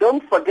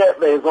 don't forget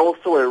there's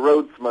also a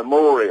Rhodes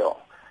Memorial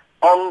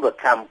on the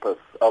campus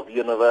of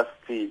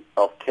University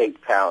of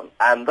Cape Town.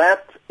 And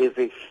that is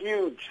a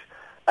huge,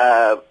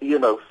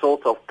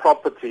 sort of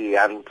property,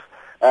 and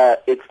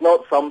it's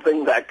not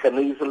something that can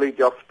easily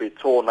just be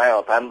torn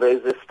out. And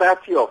there's a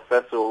statue of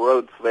Cecil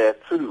Rhodes there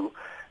too,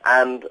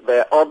 and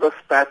there are other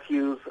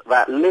statues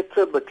that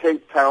litter the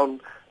Cape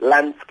Town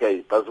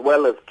landscape, as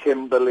well as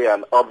Kimberley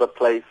and other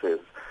places.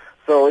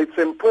 So it's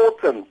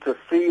important to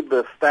see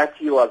the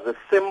statue as a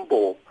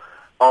symbol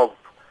of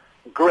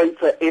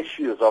greater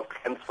issues of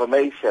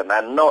transformation,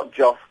 and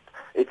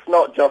it's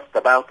not just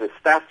about a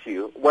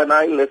statue. When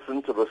I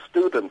listen to the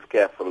students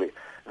carefully,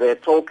 they're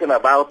talking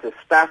about a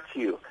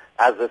statue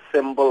as a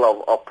symbol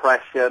of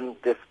oppression,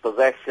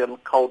 dispossession,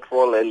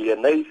 cultural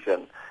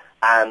alienation,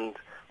 and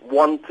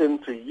wanting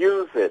to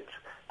use it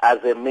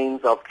as a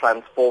means of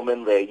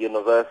transforming their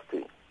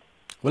university.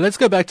 Well, let's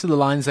go back to the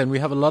lines, and we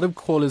have a lot of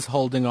callers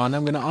holding on.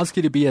 I'm going to ask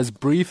you to be as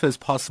brief as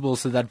possible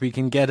so that we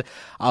can get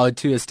our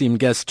two esteemed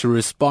guests to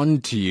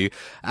respond to you.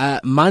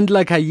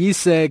 Mandla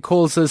Kayise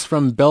calls us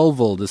from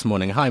Belleville this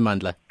morning. Hi,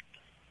 Mandla.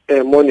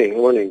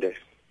 Morning, Dave.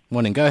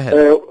 Morning, go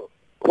ahead.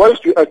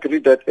 Whilst we agree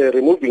that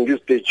removing these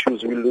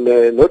statues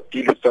will not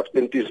deal with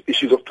substantive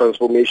issues of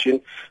transformation,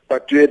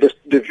 but the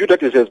view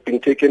that has been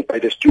taken by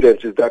the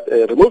students is that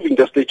removing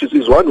the statues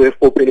is one way of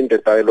opening the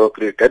dialogue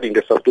regarding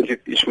the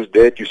substantive issues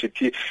there at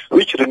UCT,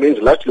 which remains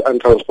largely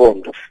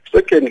untransformed.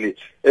 Secondly,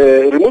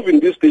 removing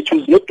these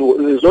statues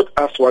is not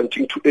us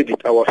wanting to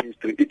edit our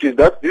history. It is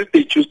that these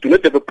statues do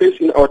not have a place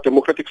in our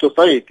democratic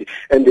society,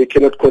 and they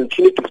cannot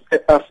continue to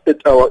stare us in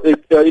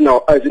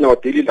our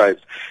daily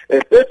lives.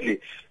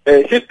 Thirdly,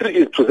 history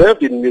is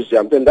preserved in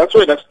museums, and that's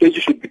why that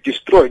statue should be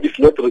destroyed, if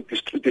not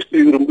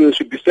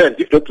should be sent,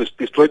 if not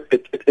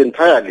destroyed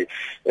entirely.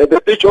 The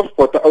statue of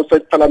Potter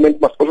outside Parliament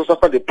must also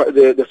suffer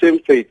the same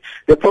fate.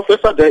 The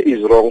professor there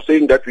is wrong,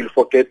 saying that we'll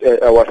forget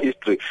our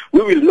history.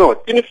 We will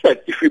not. In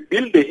fact, if we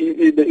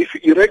if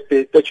we erect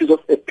the statues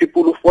of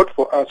people who fought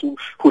for us, who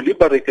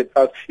liberated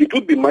us, it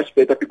would be much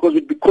better, because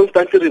we'd be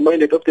constantly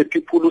reminded of the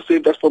people who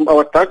saved us from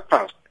our dark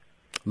past.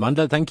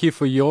 Manda, thank you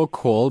for your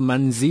call.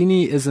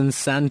 Manzini is in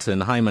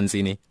Sandton. Hi,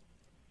 Manzini.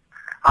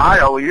 Hi,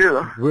 how are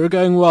you? We're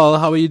going well.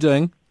 How are you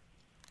doing?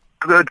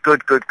 Good.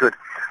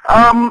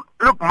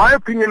 Look, my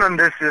opinion on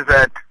this is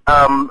that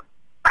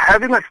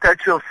having a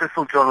statue of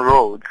Cecil John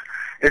Rhodes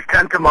is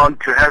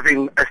tantamount to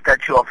having a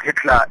statue of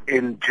Hitler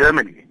in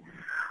Germany.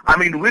 I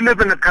mean, we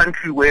live in a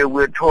country where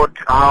we're taught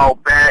how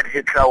bad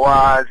Hitler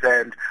was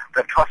and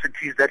the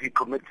atrocities that he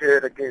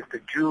committed against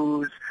the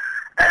Jews.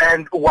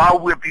 And while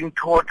we're being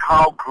taught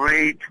how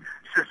great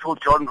Cecil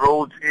John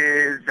Rhodes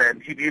is,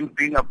 and he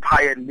being a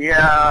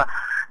pioneer,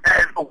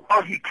 and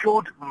while he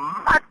killed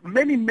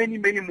many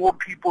more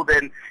people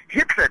than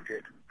Hitler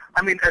did.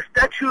 I mean, a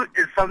statue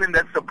is something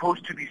that's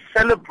supposed to be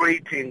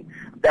celebrating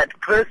that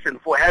person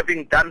for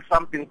having done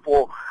something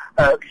for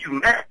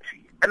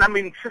humanity. And I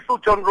mean, Cecil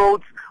John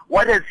Rhodes,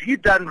 what has he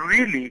done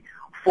really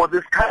for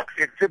this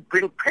country except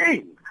bring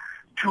pain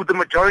to the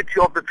majority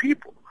of the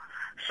people?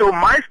 So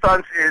my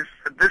stance is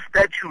this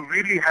statue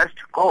really has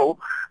to go,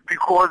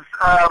 because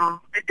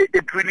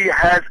it really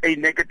has a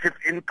negative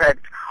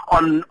impact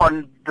on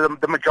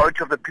the majority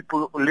of the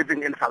people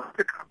living in South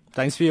Africa.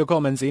 Thanks for your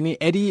comments, Manzini.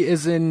 Eddie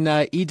is in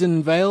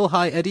Edenvale.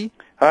 Hi, Eddie.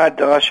 Hi,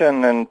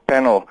 Darshan and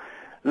panel.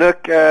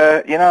 Look,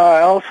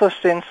 I also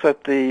sense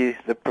that the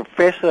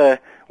professor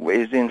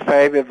is in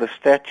favor of the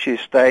statue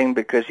staying,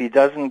 because he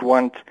doesn't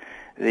want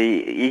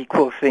the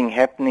equal thing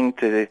happening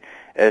to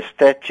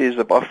statues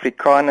of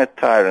Afrikaner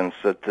tyrants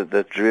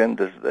that ruined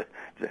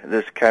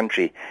this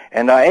country.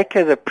 And I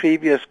echo the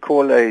previous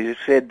caller who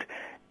said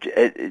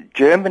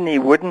Germany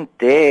wouldn't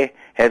dare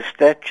have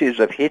statues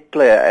of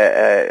Hitler,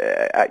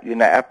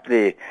 up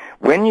there.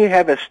 When you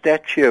have a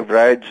statue of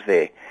Rhodes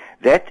there,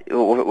 that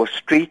or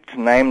streets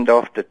named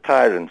after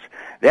tyrants,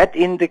 that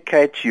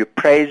indicates you're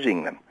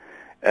praising them.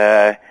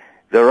 The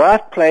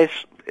right place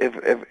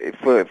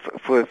for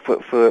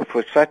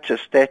such a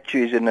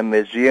statue is in a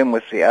museum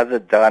with the other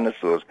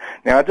dinosaurs.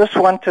 Now, I just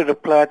want to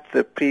reply to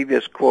the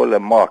previous caller,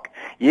 Mark.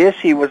 Yes,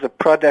 he was a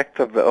product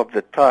of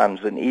the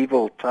times and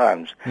evil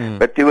times,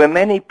 but there were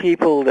many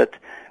people that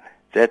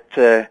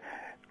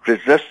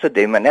resisted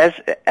him. And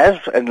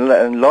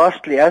and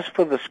lastly, as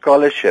for the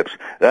scholarships,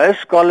 those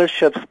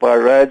scholarships by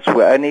Rhodes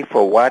were only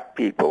for white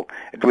people.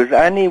 It was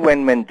only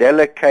when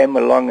Mandela came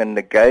along and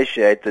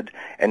negotiated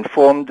and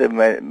formed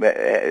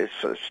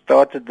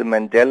started the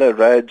Mandela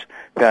Rhodes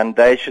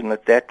Foundation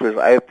that was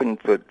open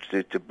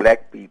to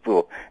black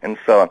people and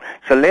so on.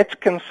 So let's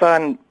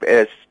consign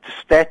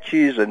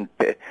statues and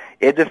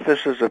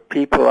edifices of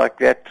people like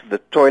that to the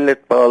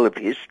toilet bowl of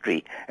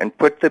history and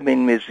put them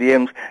in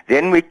museums.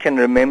 Then we can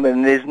remember,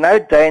 and there's no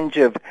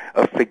danger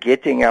of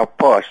forgetting our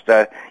past,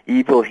 our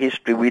evil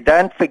history. We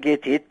don't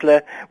forget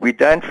Hitler. We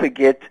don't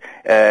forget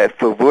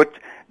Verwoerd.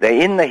 They're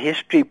in the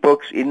history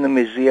books, in the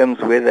museums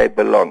where they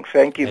belong.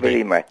 Thank you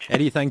very much.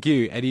 Eddie, thank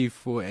you. Eddie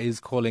is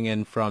calling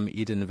in from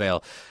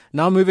Edenvale.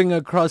 Now moving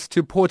across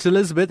to Port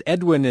Elizabeth.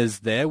 Edwin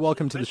is there.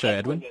 Welcome to the show,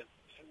 Edwin.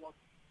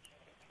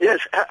 Yes,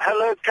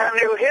 hello, can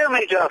you hear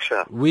me,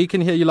 Joshua? We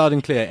can hear you loud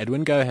and clear,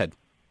 Edwin. Go ahead.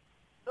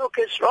 Look,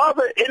 it's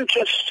rather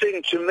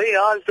interesting to me.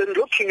 I've been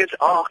looking at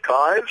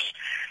archives,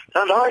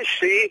 and I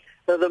see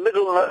that the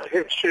Middle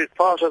History is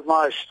part of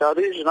my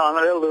studies, and I'm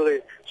an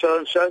elderly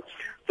so-and-so,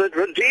 that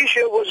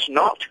Rhodesia was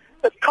not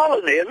a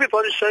colony.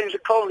 Everybody's saying the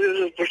colony was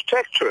a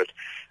protectorate.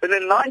 And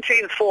in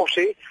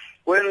 1940,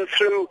 when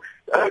through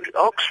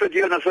Oxford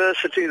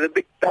University, the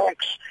big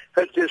banks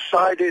had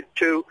decided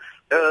to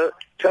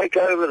take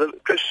over the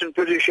Christian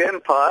British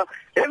Empire,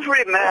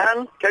 every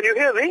man, can you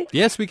hear me?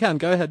 Yes, we can.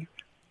 Go ahead.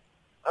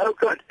 Oh,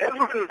 good.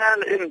 Every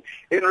man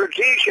in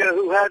Rhodesia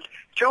who had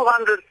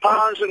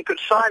 £200 and could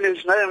sign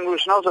his name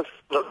was not a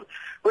felon,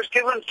 was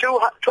given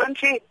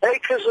 20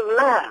 acres of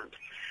land.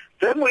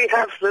 Then we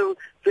have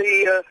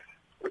the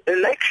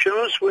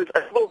elections with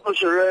Abel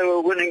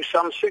Muizenberg winning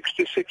some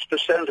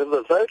 66% of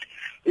the vote,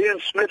 Ian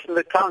Smith in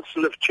the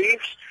Council of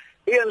Chiefs.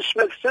 Ian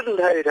Smith didn't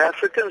hate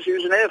Africans. He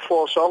was an Air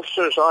Force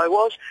officer, as I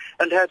was,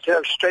 and had to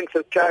have strength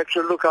of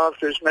character and look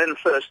after his men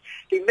first.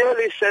 He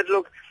merely said,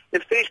 look,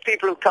 if these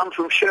people have come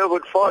from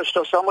Sherwood Forest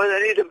or somewhere,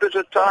 they need a bit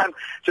of time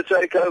to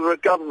take over a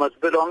government.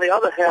 But on the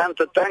other hand,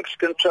 the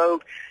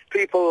banks-controlled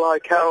people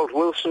like Harold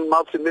Wilson,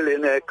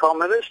 multimillionaire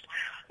communist.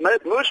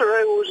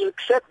 Muizenberg was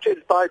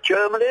accepted by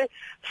Germany,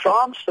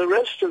 France, the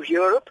rest of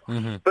Europe,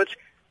 but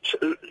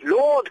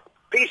Lord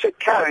Peter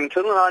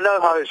Carrington, and I know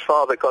how his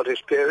father got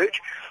his peerage,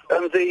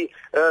 and the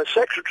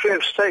Secretary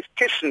of State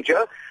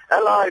Kissinger,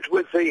 allied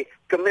with the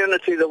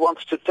community that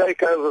wants to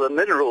take over the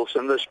minerals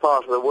in this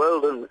part of the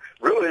world and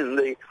ruin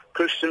the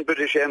Christian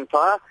British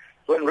Empire,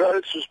 when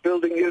Rhodes was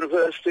building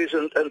universities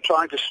and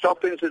trying to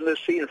stop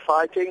internecine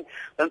fighting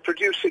and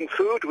producing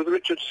food with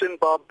Richard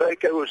Simbab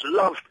Baker, who was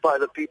loved by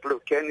the people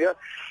of Kenya.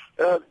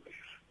 The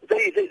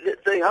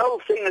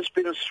whole thing has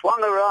been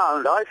swung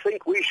around. I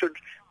think we should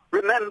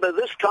remember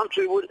this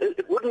country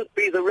wouldn't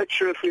be the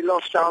richer if we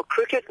lost our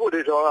cricket, would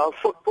it, or our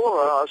football,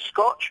 or our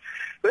scotch?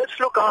 Let's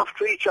look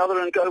after each other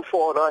and go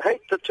forward. I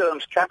hate the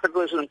terms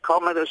capitalism,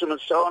 communism,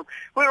 and so on.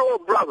 We're all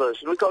brothers,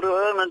 and we've got to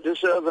earn and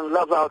deserve and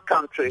love our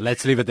country.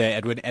 Let's leave it there,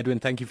 Edwin. Edwin,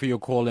 thank you for your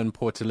call in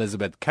Port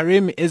Elizabeth.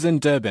 Karim is in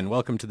Durban.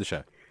 Welcome to the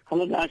show.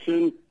 Hello,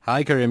 Darshan.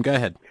 Hi, Karim. Go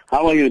ahead.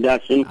 How are you,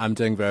 Darshan? I'm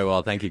doing very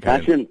well. Thank you,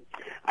 Karim. Darshan,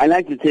 I'd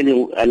like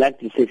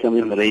to say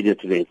something on the radio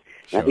today.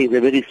 Sure. I think it's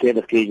a very sad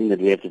occasion that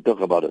we have to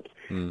talk about it.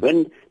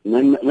 When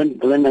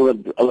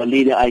our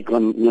leader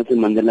icon, Nelson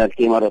Mandela,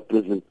 came out of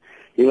prison,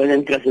 he was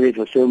incarcerated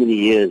for so many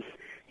years.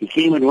 He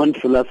came with one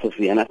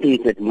philosophy, and I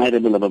think it's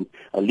admirable of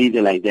a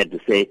leader like that to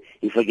say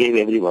he forgave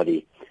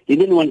everybody. He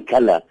didn't want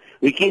color.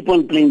 We keep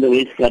on playing the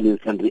race card in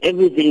this country.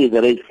 Everything is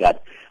a race card.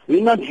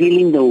 We're not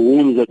healing the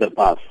wounds of the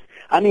past.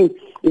 I mean,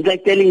 it's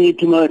like telling you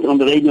tomorrow on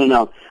the radio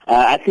now,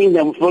 I think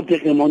the Fort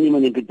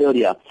Monument in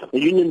Pretoria, the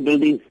Union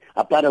buildings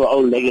are part of our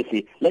old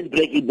legacy. Let's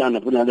break it down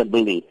and put another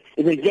building.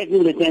 It's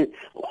exactly the same.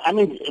 I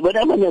mean,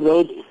 whatever the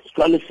Rhodes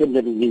scholarship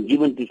that has been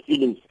given to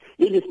students,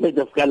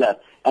 irrespective of color,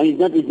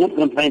 and it's not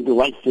confined to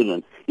white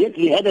students. Yes,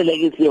 we had a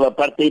legacy of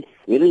apartheid,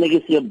 we had a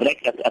legacy of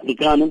black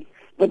Afrikaners,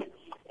 but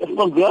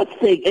for God's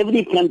sake,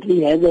 every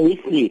country has a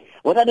history.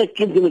 What are the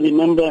kids going to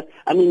remember?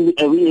 I mean,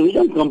 we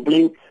don't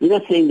complain. We're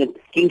not saying that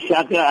King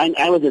Shaka,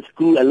 I was at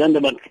school, I learned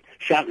about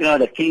Shaka,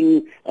 the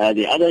king,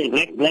 the other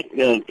black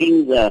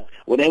kings,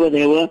 whatever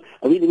they were.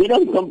 We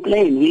don't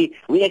complain.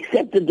 We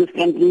accepted this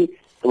country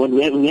when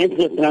we went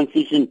through a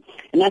transition.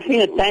 And I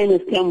think a time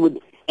has come with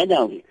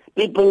adults,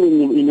 people in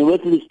the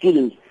university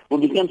students will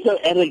become so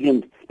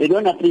arrogant. They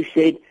don't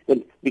appreciate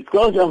that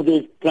because of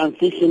this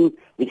transition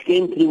which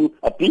came through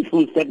a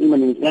peaceful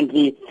settlement in this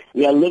country,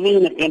 we are living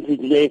in a country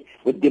today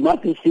with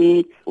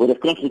democracy, with a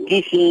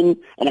constitution,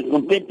 and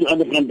compared to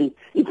other countries,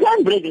 you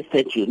can't break a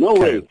statue. No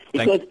way.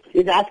 Because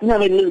it's asking,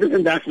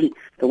 listen, Darcy,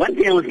 one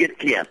thing I must get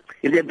clear.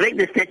 If they break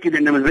the statue,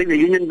 then they will break the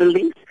Union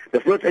buildings,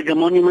 the Fort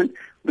Monument,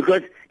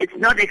 because it's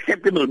not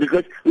acceptable,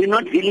 because we're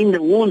not healing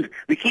the wounds.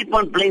 We keep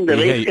on playing the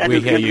race card.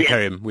 We hear you,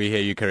 Karim. We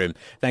hear you, Karim.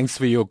 Thanks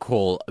for your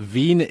call.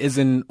 Veen is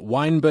in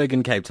Wynberg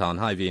in Cape Town.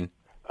 Hi, Veen.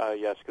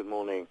 Yes, good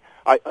morning.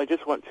 I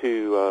just want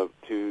to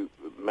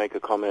make a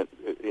comment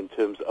in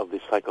terms of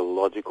the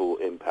psychological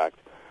impact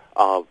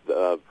of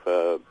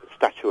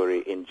statuary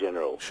in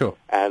general. Sure.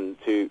 And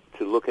to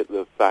to look at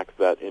the fact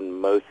that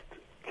in most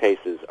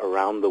cases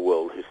around the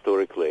world,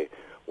 historically,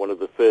 one of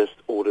the first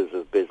orders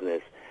of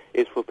business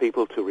is for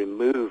people to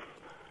remove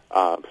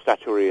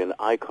statuary and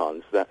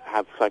icons that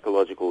have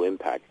psychological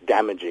impact,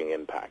 damaging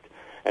impact.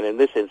 And in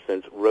this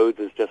instance, Rhodes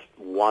is just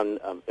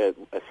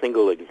a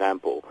single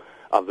example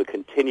of the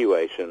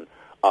continuation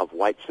of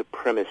white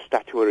supremacist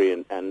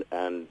statuary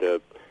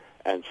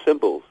and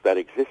symbols that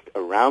exist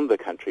around the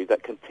country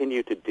that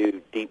continue to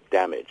do deep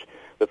damage.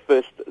 The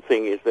first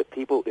thing is that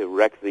people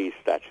erect these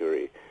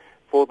statuary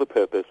for the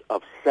purpose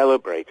of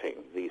celebrating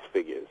these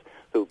figures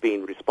who've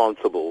been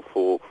responsible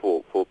for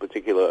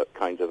particular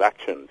kinds of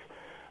actions.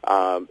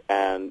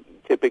 And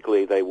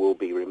typically they will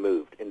be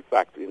removed. In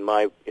fact, in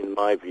my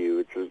view,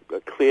 it's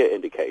a clear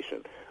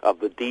indication of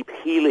the deep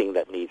healing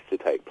that needs to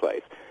take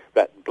place,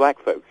 that black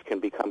folks can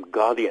become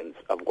guardians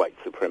of white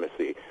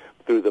supremacy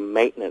through the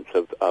maintenance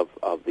of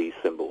these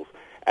symbols.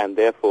 And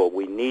therefore,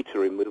 we need to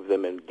remove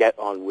them and get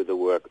on with the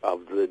work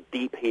of the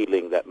deep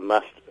healing that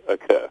must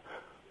occur.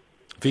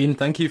 Veen,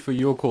 thank you for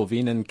your call.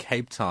 Veen in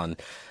Cape Town.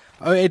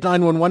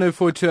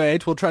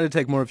 0891104208. We'll try to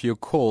take more of your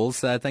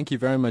calls. Thank you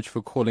very much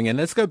for calling in.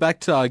 Let's go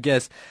back to our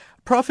guest.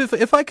 Prof,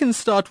 if I can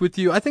start with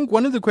you, I think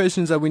one of the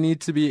questions that we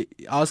need to be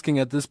asking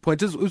at this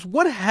point is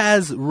what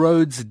has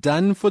Rhodes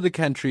done for the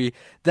country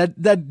that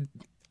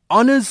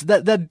honors,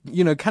 that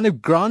you know, kind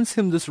of grants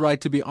him this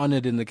right to be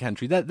honored in the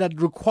country, that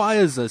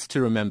requires us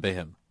to remember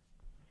him?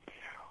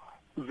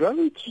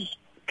 Rhodes'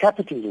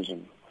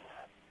 capitalism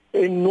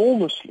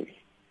enormously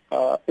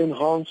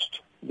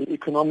enhanced the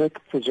economic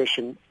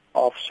position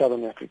of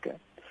Southern Africa.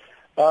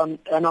 And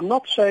I'm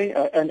not saying,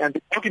 and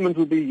the argument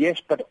would be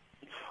yes, but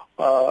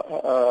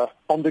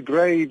on the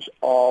graves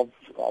of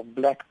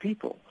black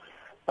people.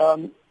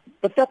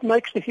 But that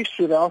makes the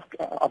history of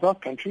our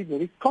country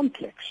very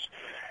complex.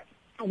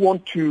 I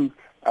want to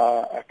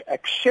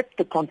accept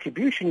the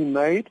contribution he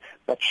made,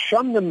 but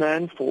shun the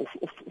man for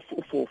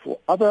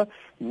other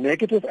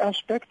negative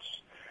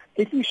aspects.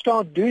 If we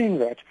start doing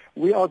that,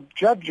 we are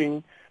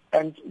judging,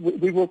 and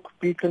we will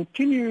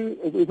continue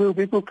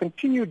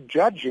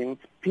judging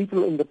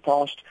people in the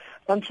past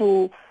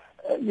until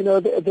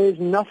there's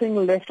nothing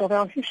left of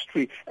our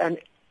history. And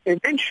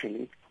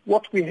eventually,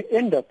 what we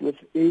end up with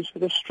is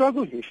the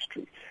struggle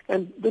history.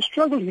 And the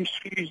struggle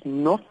history is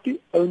not the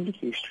only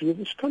history of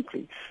this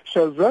country.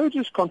 So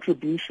Rhodes'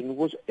 contribution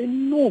was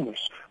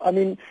enormous. I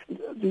mean,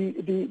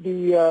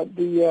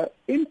 the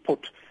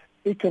input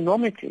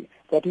economically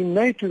that he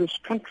made to this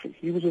country.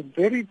 He was a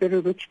very, very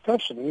rich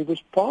person. He was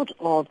part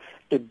of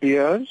De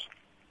Beers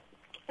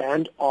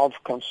and of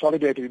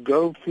Consolidated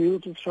Gold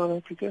Fields in South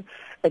Africa.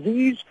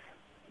 These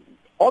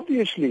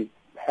obviously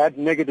had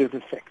negative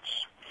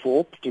effects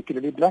for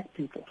particularly black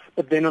people.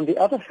 But then on the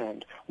other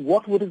hand,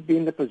 what would have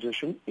been the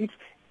position if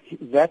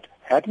that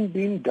hadn't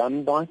been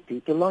done by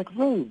people like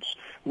Rhodes?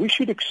 We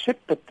should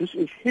accept that this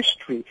is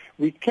history.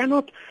 We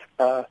cannot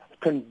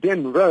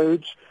condemn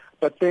Rhodes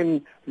but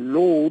then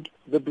laud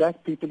the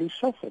black people who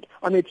suffered.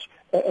 I mean,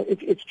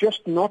 it's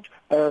just not,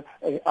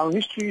 our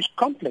history is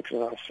complex,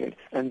 as I said,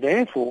 and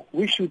therefore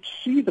we should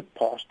see the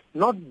past,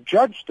 not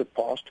judge the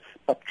past,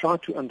 but try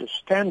to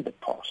understand the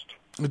past.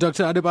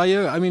 Dr.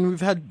 Adebayo, I mean,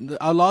 we've had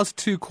our last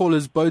two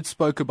callers both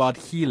spoke about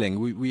healing.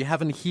 We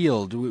haven't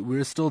healed.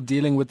 We're still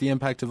dealing with the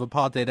impact of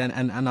apartheid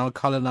and our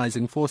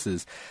colonizing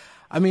forces.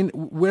 I mean,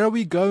 where are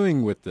we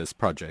going with this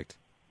project?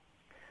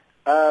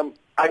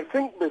 I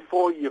think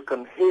before you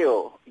can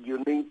heal,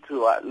 you need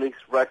to at least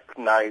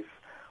recognize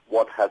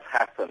what has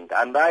happened.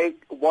 And I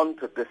want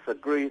to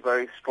disagree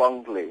very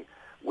strongly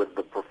with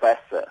the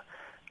professor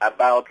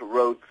about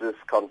Rhodes'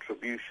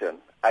 contribution.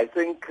 I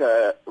think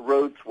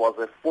Rhodes was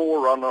a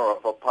forerunner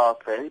of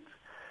apartheid.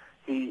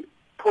 He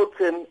put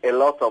in a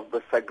lot of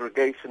the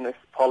segregationist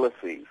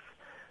policies,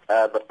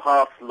 the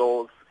pass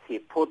laws. He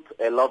put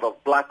a lot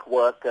of black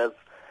workers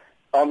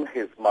on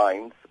his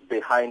minds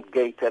behind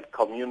gated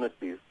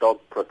communities, dog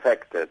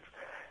protected.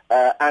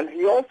 And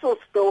he also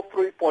stole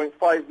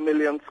 3.5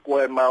 million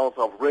square miles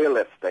of real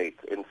estate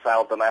in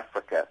Southern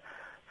Africa.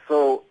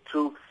 So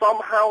to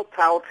somehow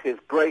tout his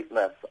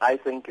greatness, I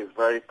think is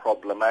very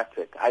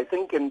problematic. I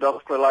think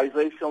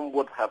industrialization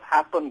would have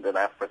happened in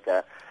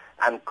Africa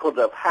and could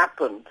have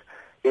happened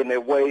in a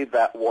way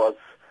that was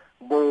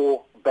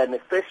more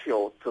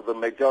beneficial to the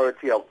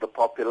majority of the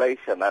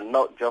population and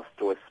not just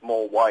to a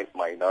small white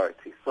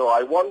minority. So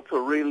I want to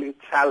really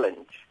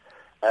challenge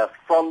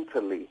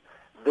frontally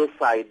this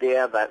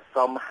idea that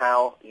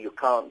somehow you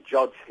can't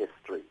judge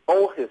history.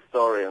 All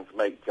historians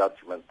make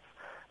judgments,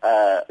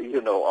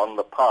 on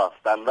the past,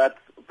 and that's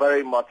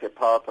very much a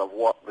part of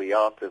what the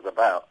art is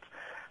about.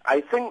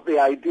 I think the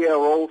idea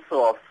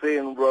also of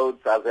seeing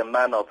Rhodes as a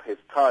man of his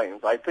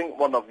times, I think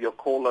one of your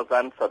callers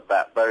answered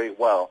that very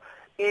well.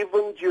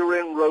 Even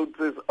during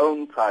Rhodes'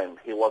 own time,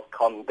 he was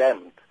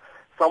condemned.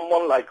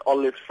 Someone like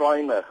Olive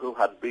Schreiner, who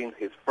had been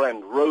his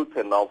friend, wrote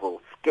a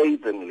novel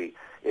scathingly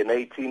in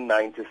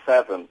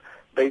 1897,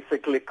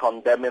 basically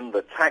condemning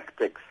the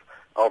tactics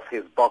of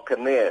his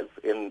buccaneers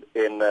in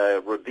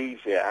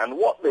Rhodesia. And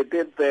what they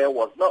did there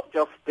was not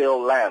just steal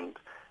land.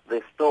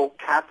 they stole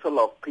cattle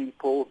of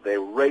people, they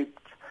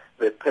raped,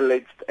 they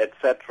pillaged,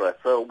 etc.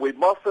 So we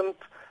mustn't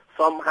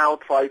somehow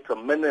try to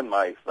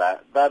minimize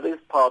that. That is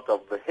part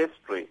of the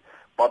history,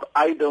 but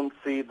I don't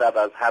see that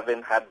as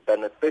having had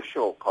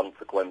beneficial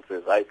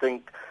consequences. I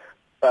think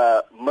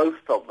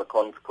most of the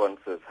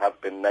consequences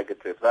have been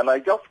negative. And I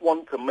just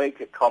want to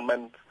make a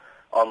comment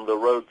on the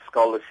Rhodes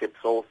scholarships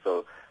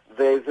also.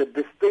 There's a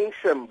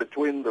distinction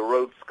between the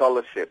Rhodes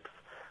scholarships,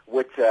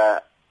 which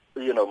are,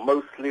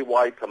 mostly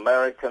white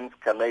Americans,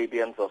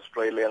 Canadians,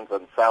 Australians,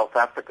 and South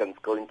Africans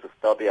going to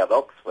study at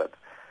Oxford,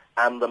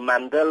 and the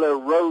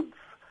Mandela Rhodes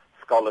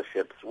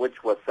scholarships,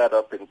 which were set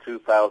up in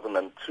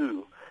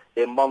 2002,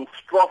 a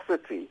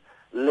monstrosity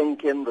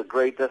linking the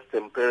greatest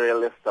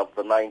imperialist of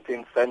the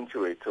 19th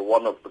century to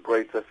one of the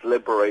greatest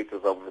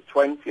liberators of the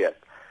 20th.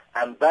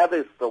 And that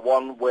is the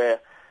one where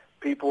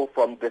people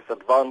from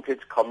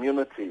disadvantaged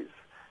communities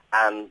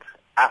and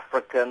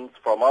Africans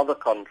from other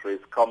countries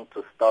come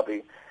to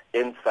study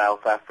in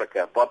South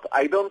Africa. But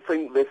I don't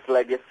think this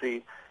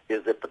legacy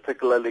is a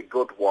particularly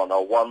good one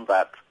or one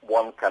that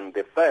one can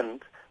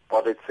defend,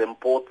 but it's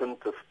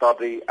important to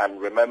study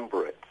and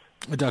remember it.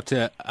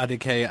 Dr.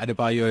 Adekeye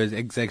Adebayo is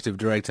Executive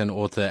Director and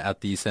author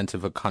at the Center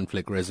for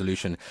Conflict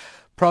Resolution.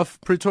 Prof.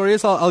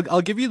 Pretorius,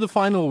 I'll give you the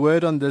final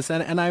word on this,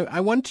 and I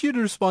want you to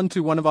respond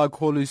to one of our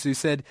callers who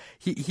said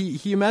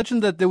he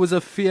imagined that there was a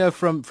fear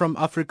from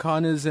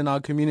Afrikaners in our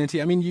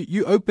community. I mean,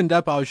 you opened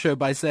up our show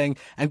by saying,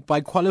 and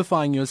by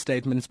qualifying your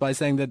statements by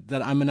saying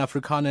that I'm an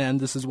Afrikaner and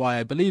this is why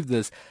I believe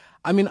this.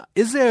 I mean,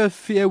 is there a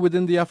fear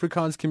within the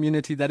Afrikaans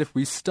community that if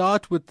we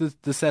start with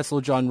the Cecil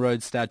John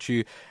Rhodes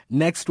statue,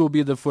 next will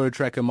be the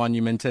Voortrekker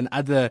Monument and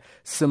other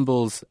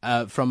symbols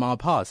from our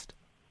past?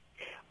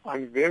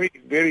 I'm very,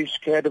 very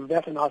scared of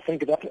that, and I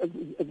think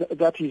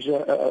that is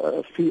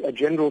a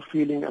general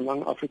feeling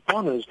among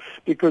Afrikaners,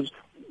 because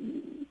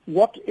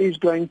what is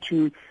going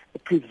to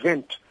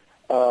prevent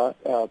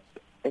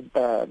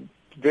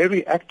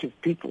very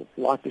active people,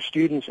 like the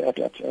students at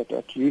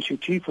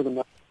UCT for the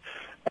moment,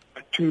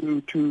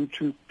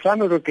 to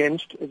clamor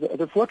against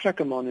the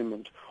Voortrekker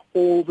Monument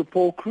or the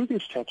Paul Kruger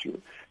statue?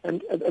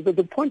 And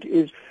the point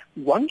is,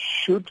 one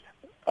should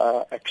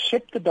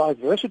accept the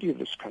diversity of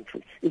this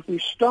country. If we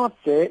start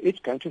there, it's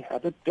going to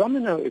have a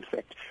domino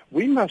effect.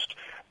 We must,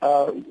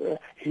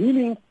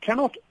 healing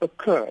cannot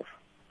occur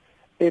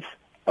if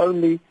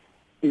only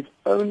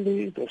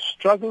the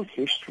struggle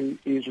history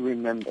is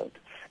remembered.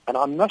 And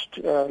I must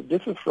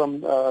differ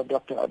from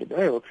Dr.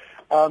 Adebayo.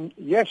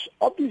 Yes,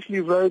 obviously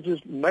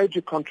Rhodes'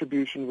 major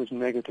contribution was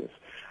negative,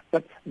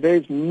 but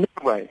there's no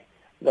way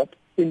that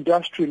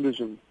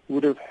industrialism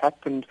would have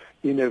happened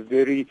in a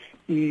very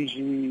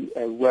easy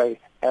way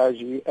as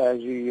he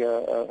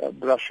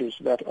brushes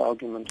that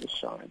argument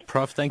aside.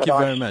 Prof, thank you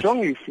very much. I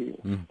strongly feel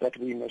that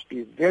we must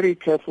be very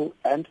careful,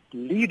 and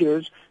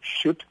leaders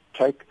should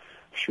take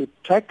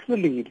the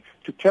lead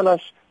to tell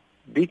us,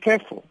 be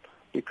careful,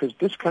 because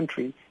this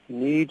country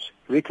needs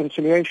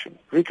reconciliation.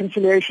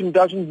 Reconciliation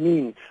doesn't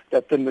mean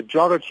that the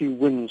majority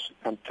wins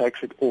and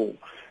takes it all.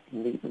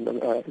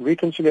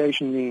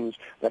 Reconciliation means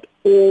that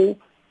all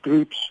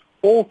groups,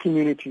 all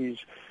communities,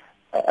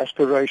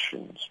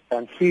 aspirations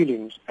and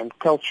feelings and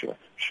culture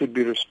should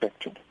be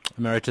respected.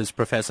 Emeritus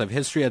Professor of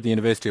History at the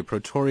University of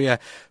Pretoria,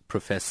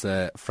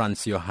 Professor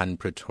Fransjohan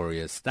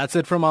Pretorius. That's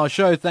it from our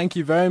show. Thank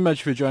you very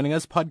much for joining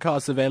us.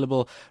 Podcasts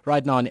available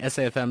right now on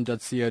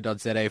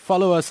safm.co.za.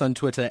 Follow us on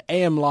Twitter,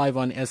 AM Live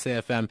on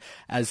SAFM,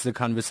 as the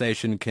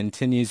conversation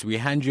continues. We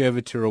hand you over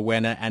to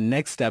Rowena, and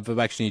next up,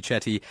 Vivakshini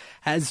Chetty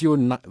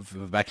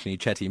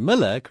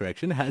Miller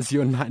has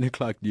your 9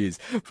 o'clock news.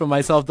 From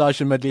myself,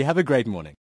 Darshan Madli, have a great morning.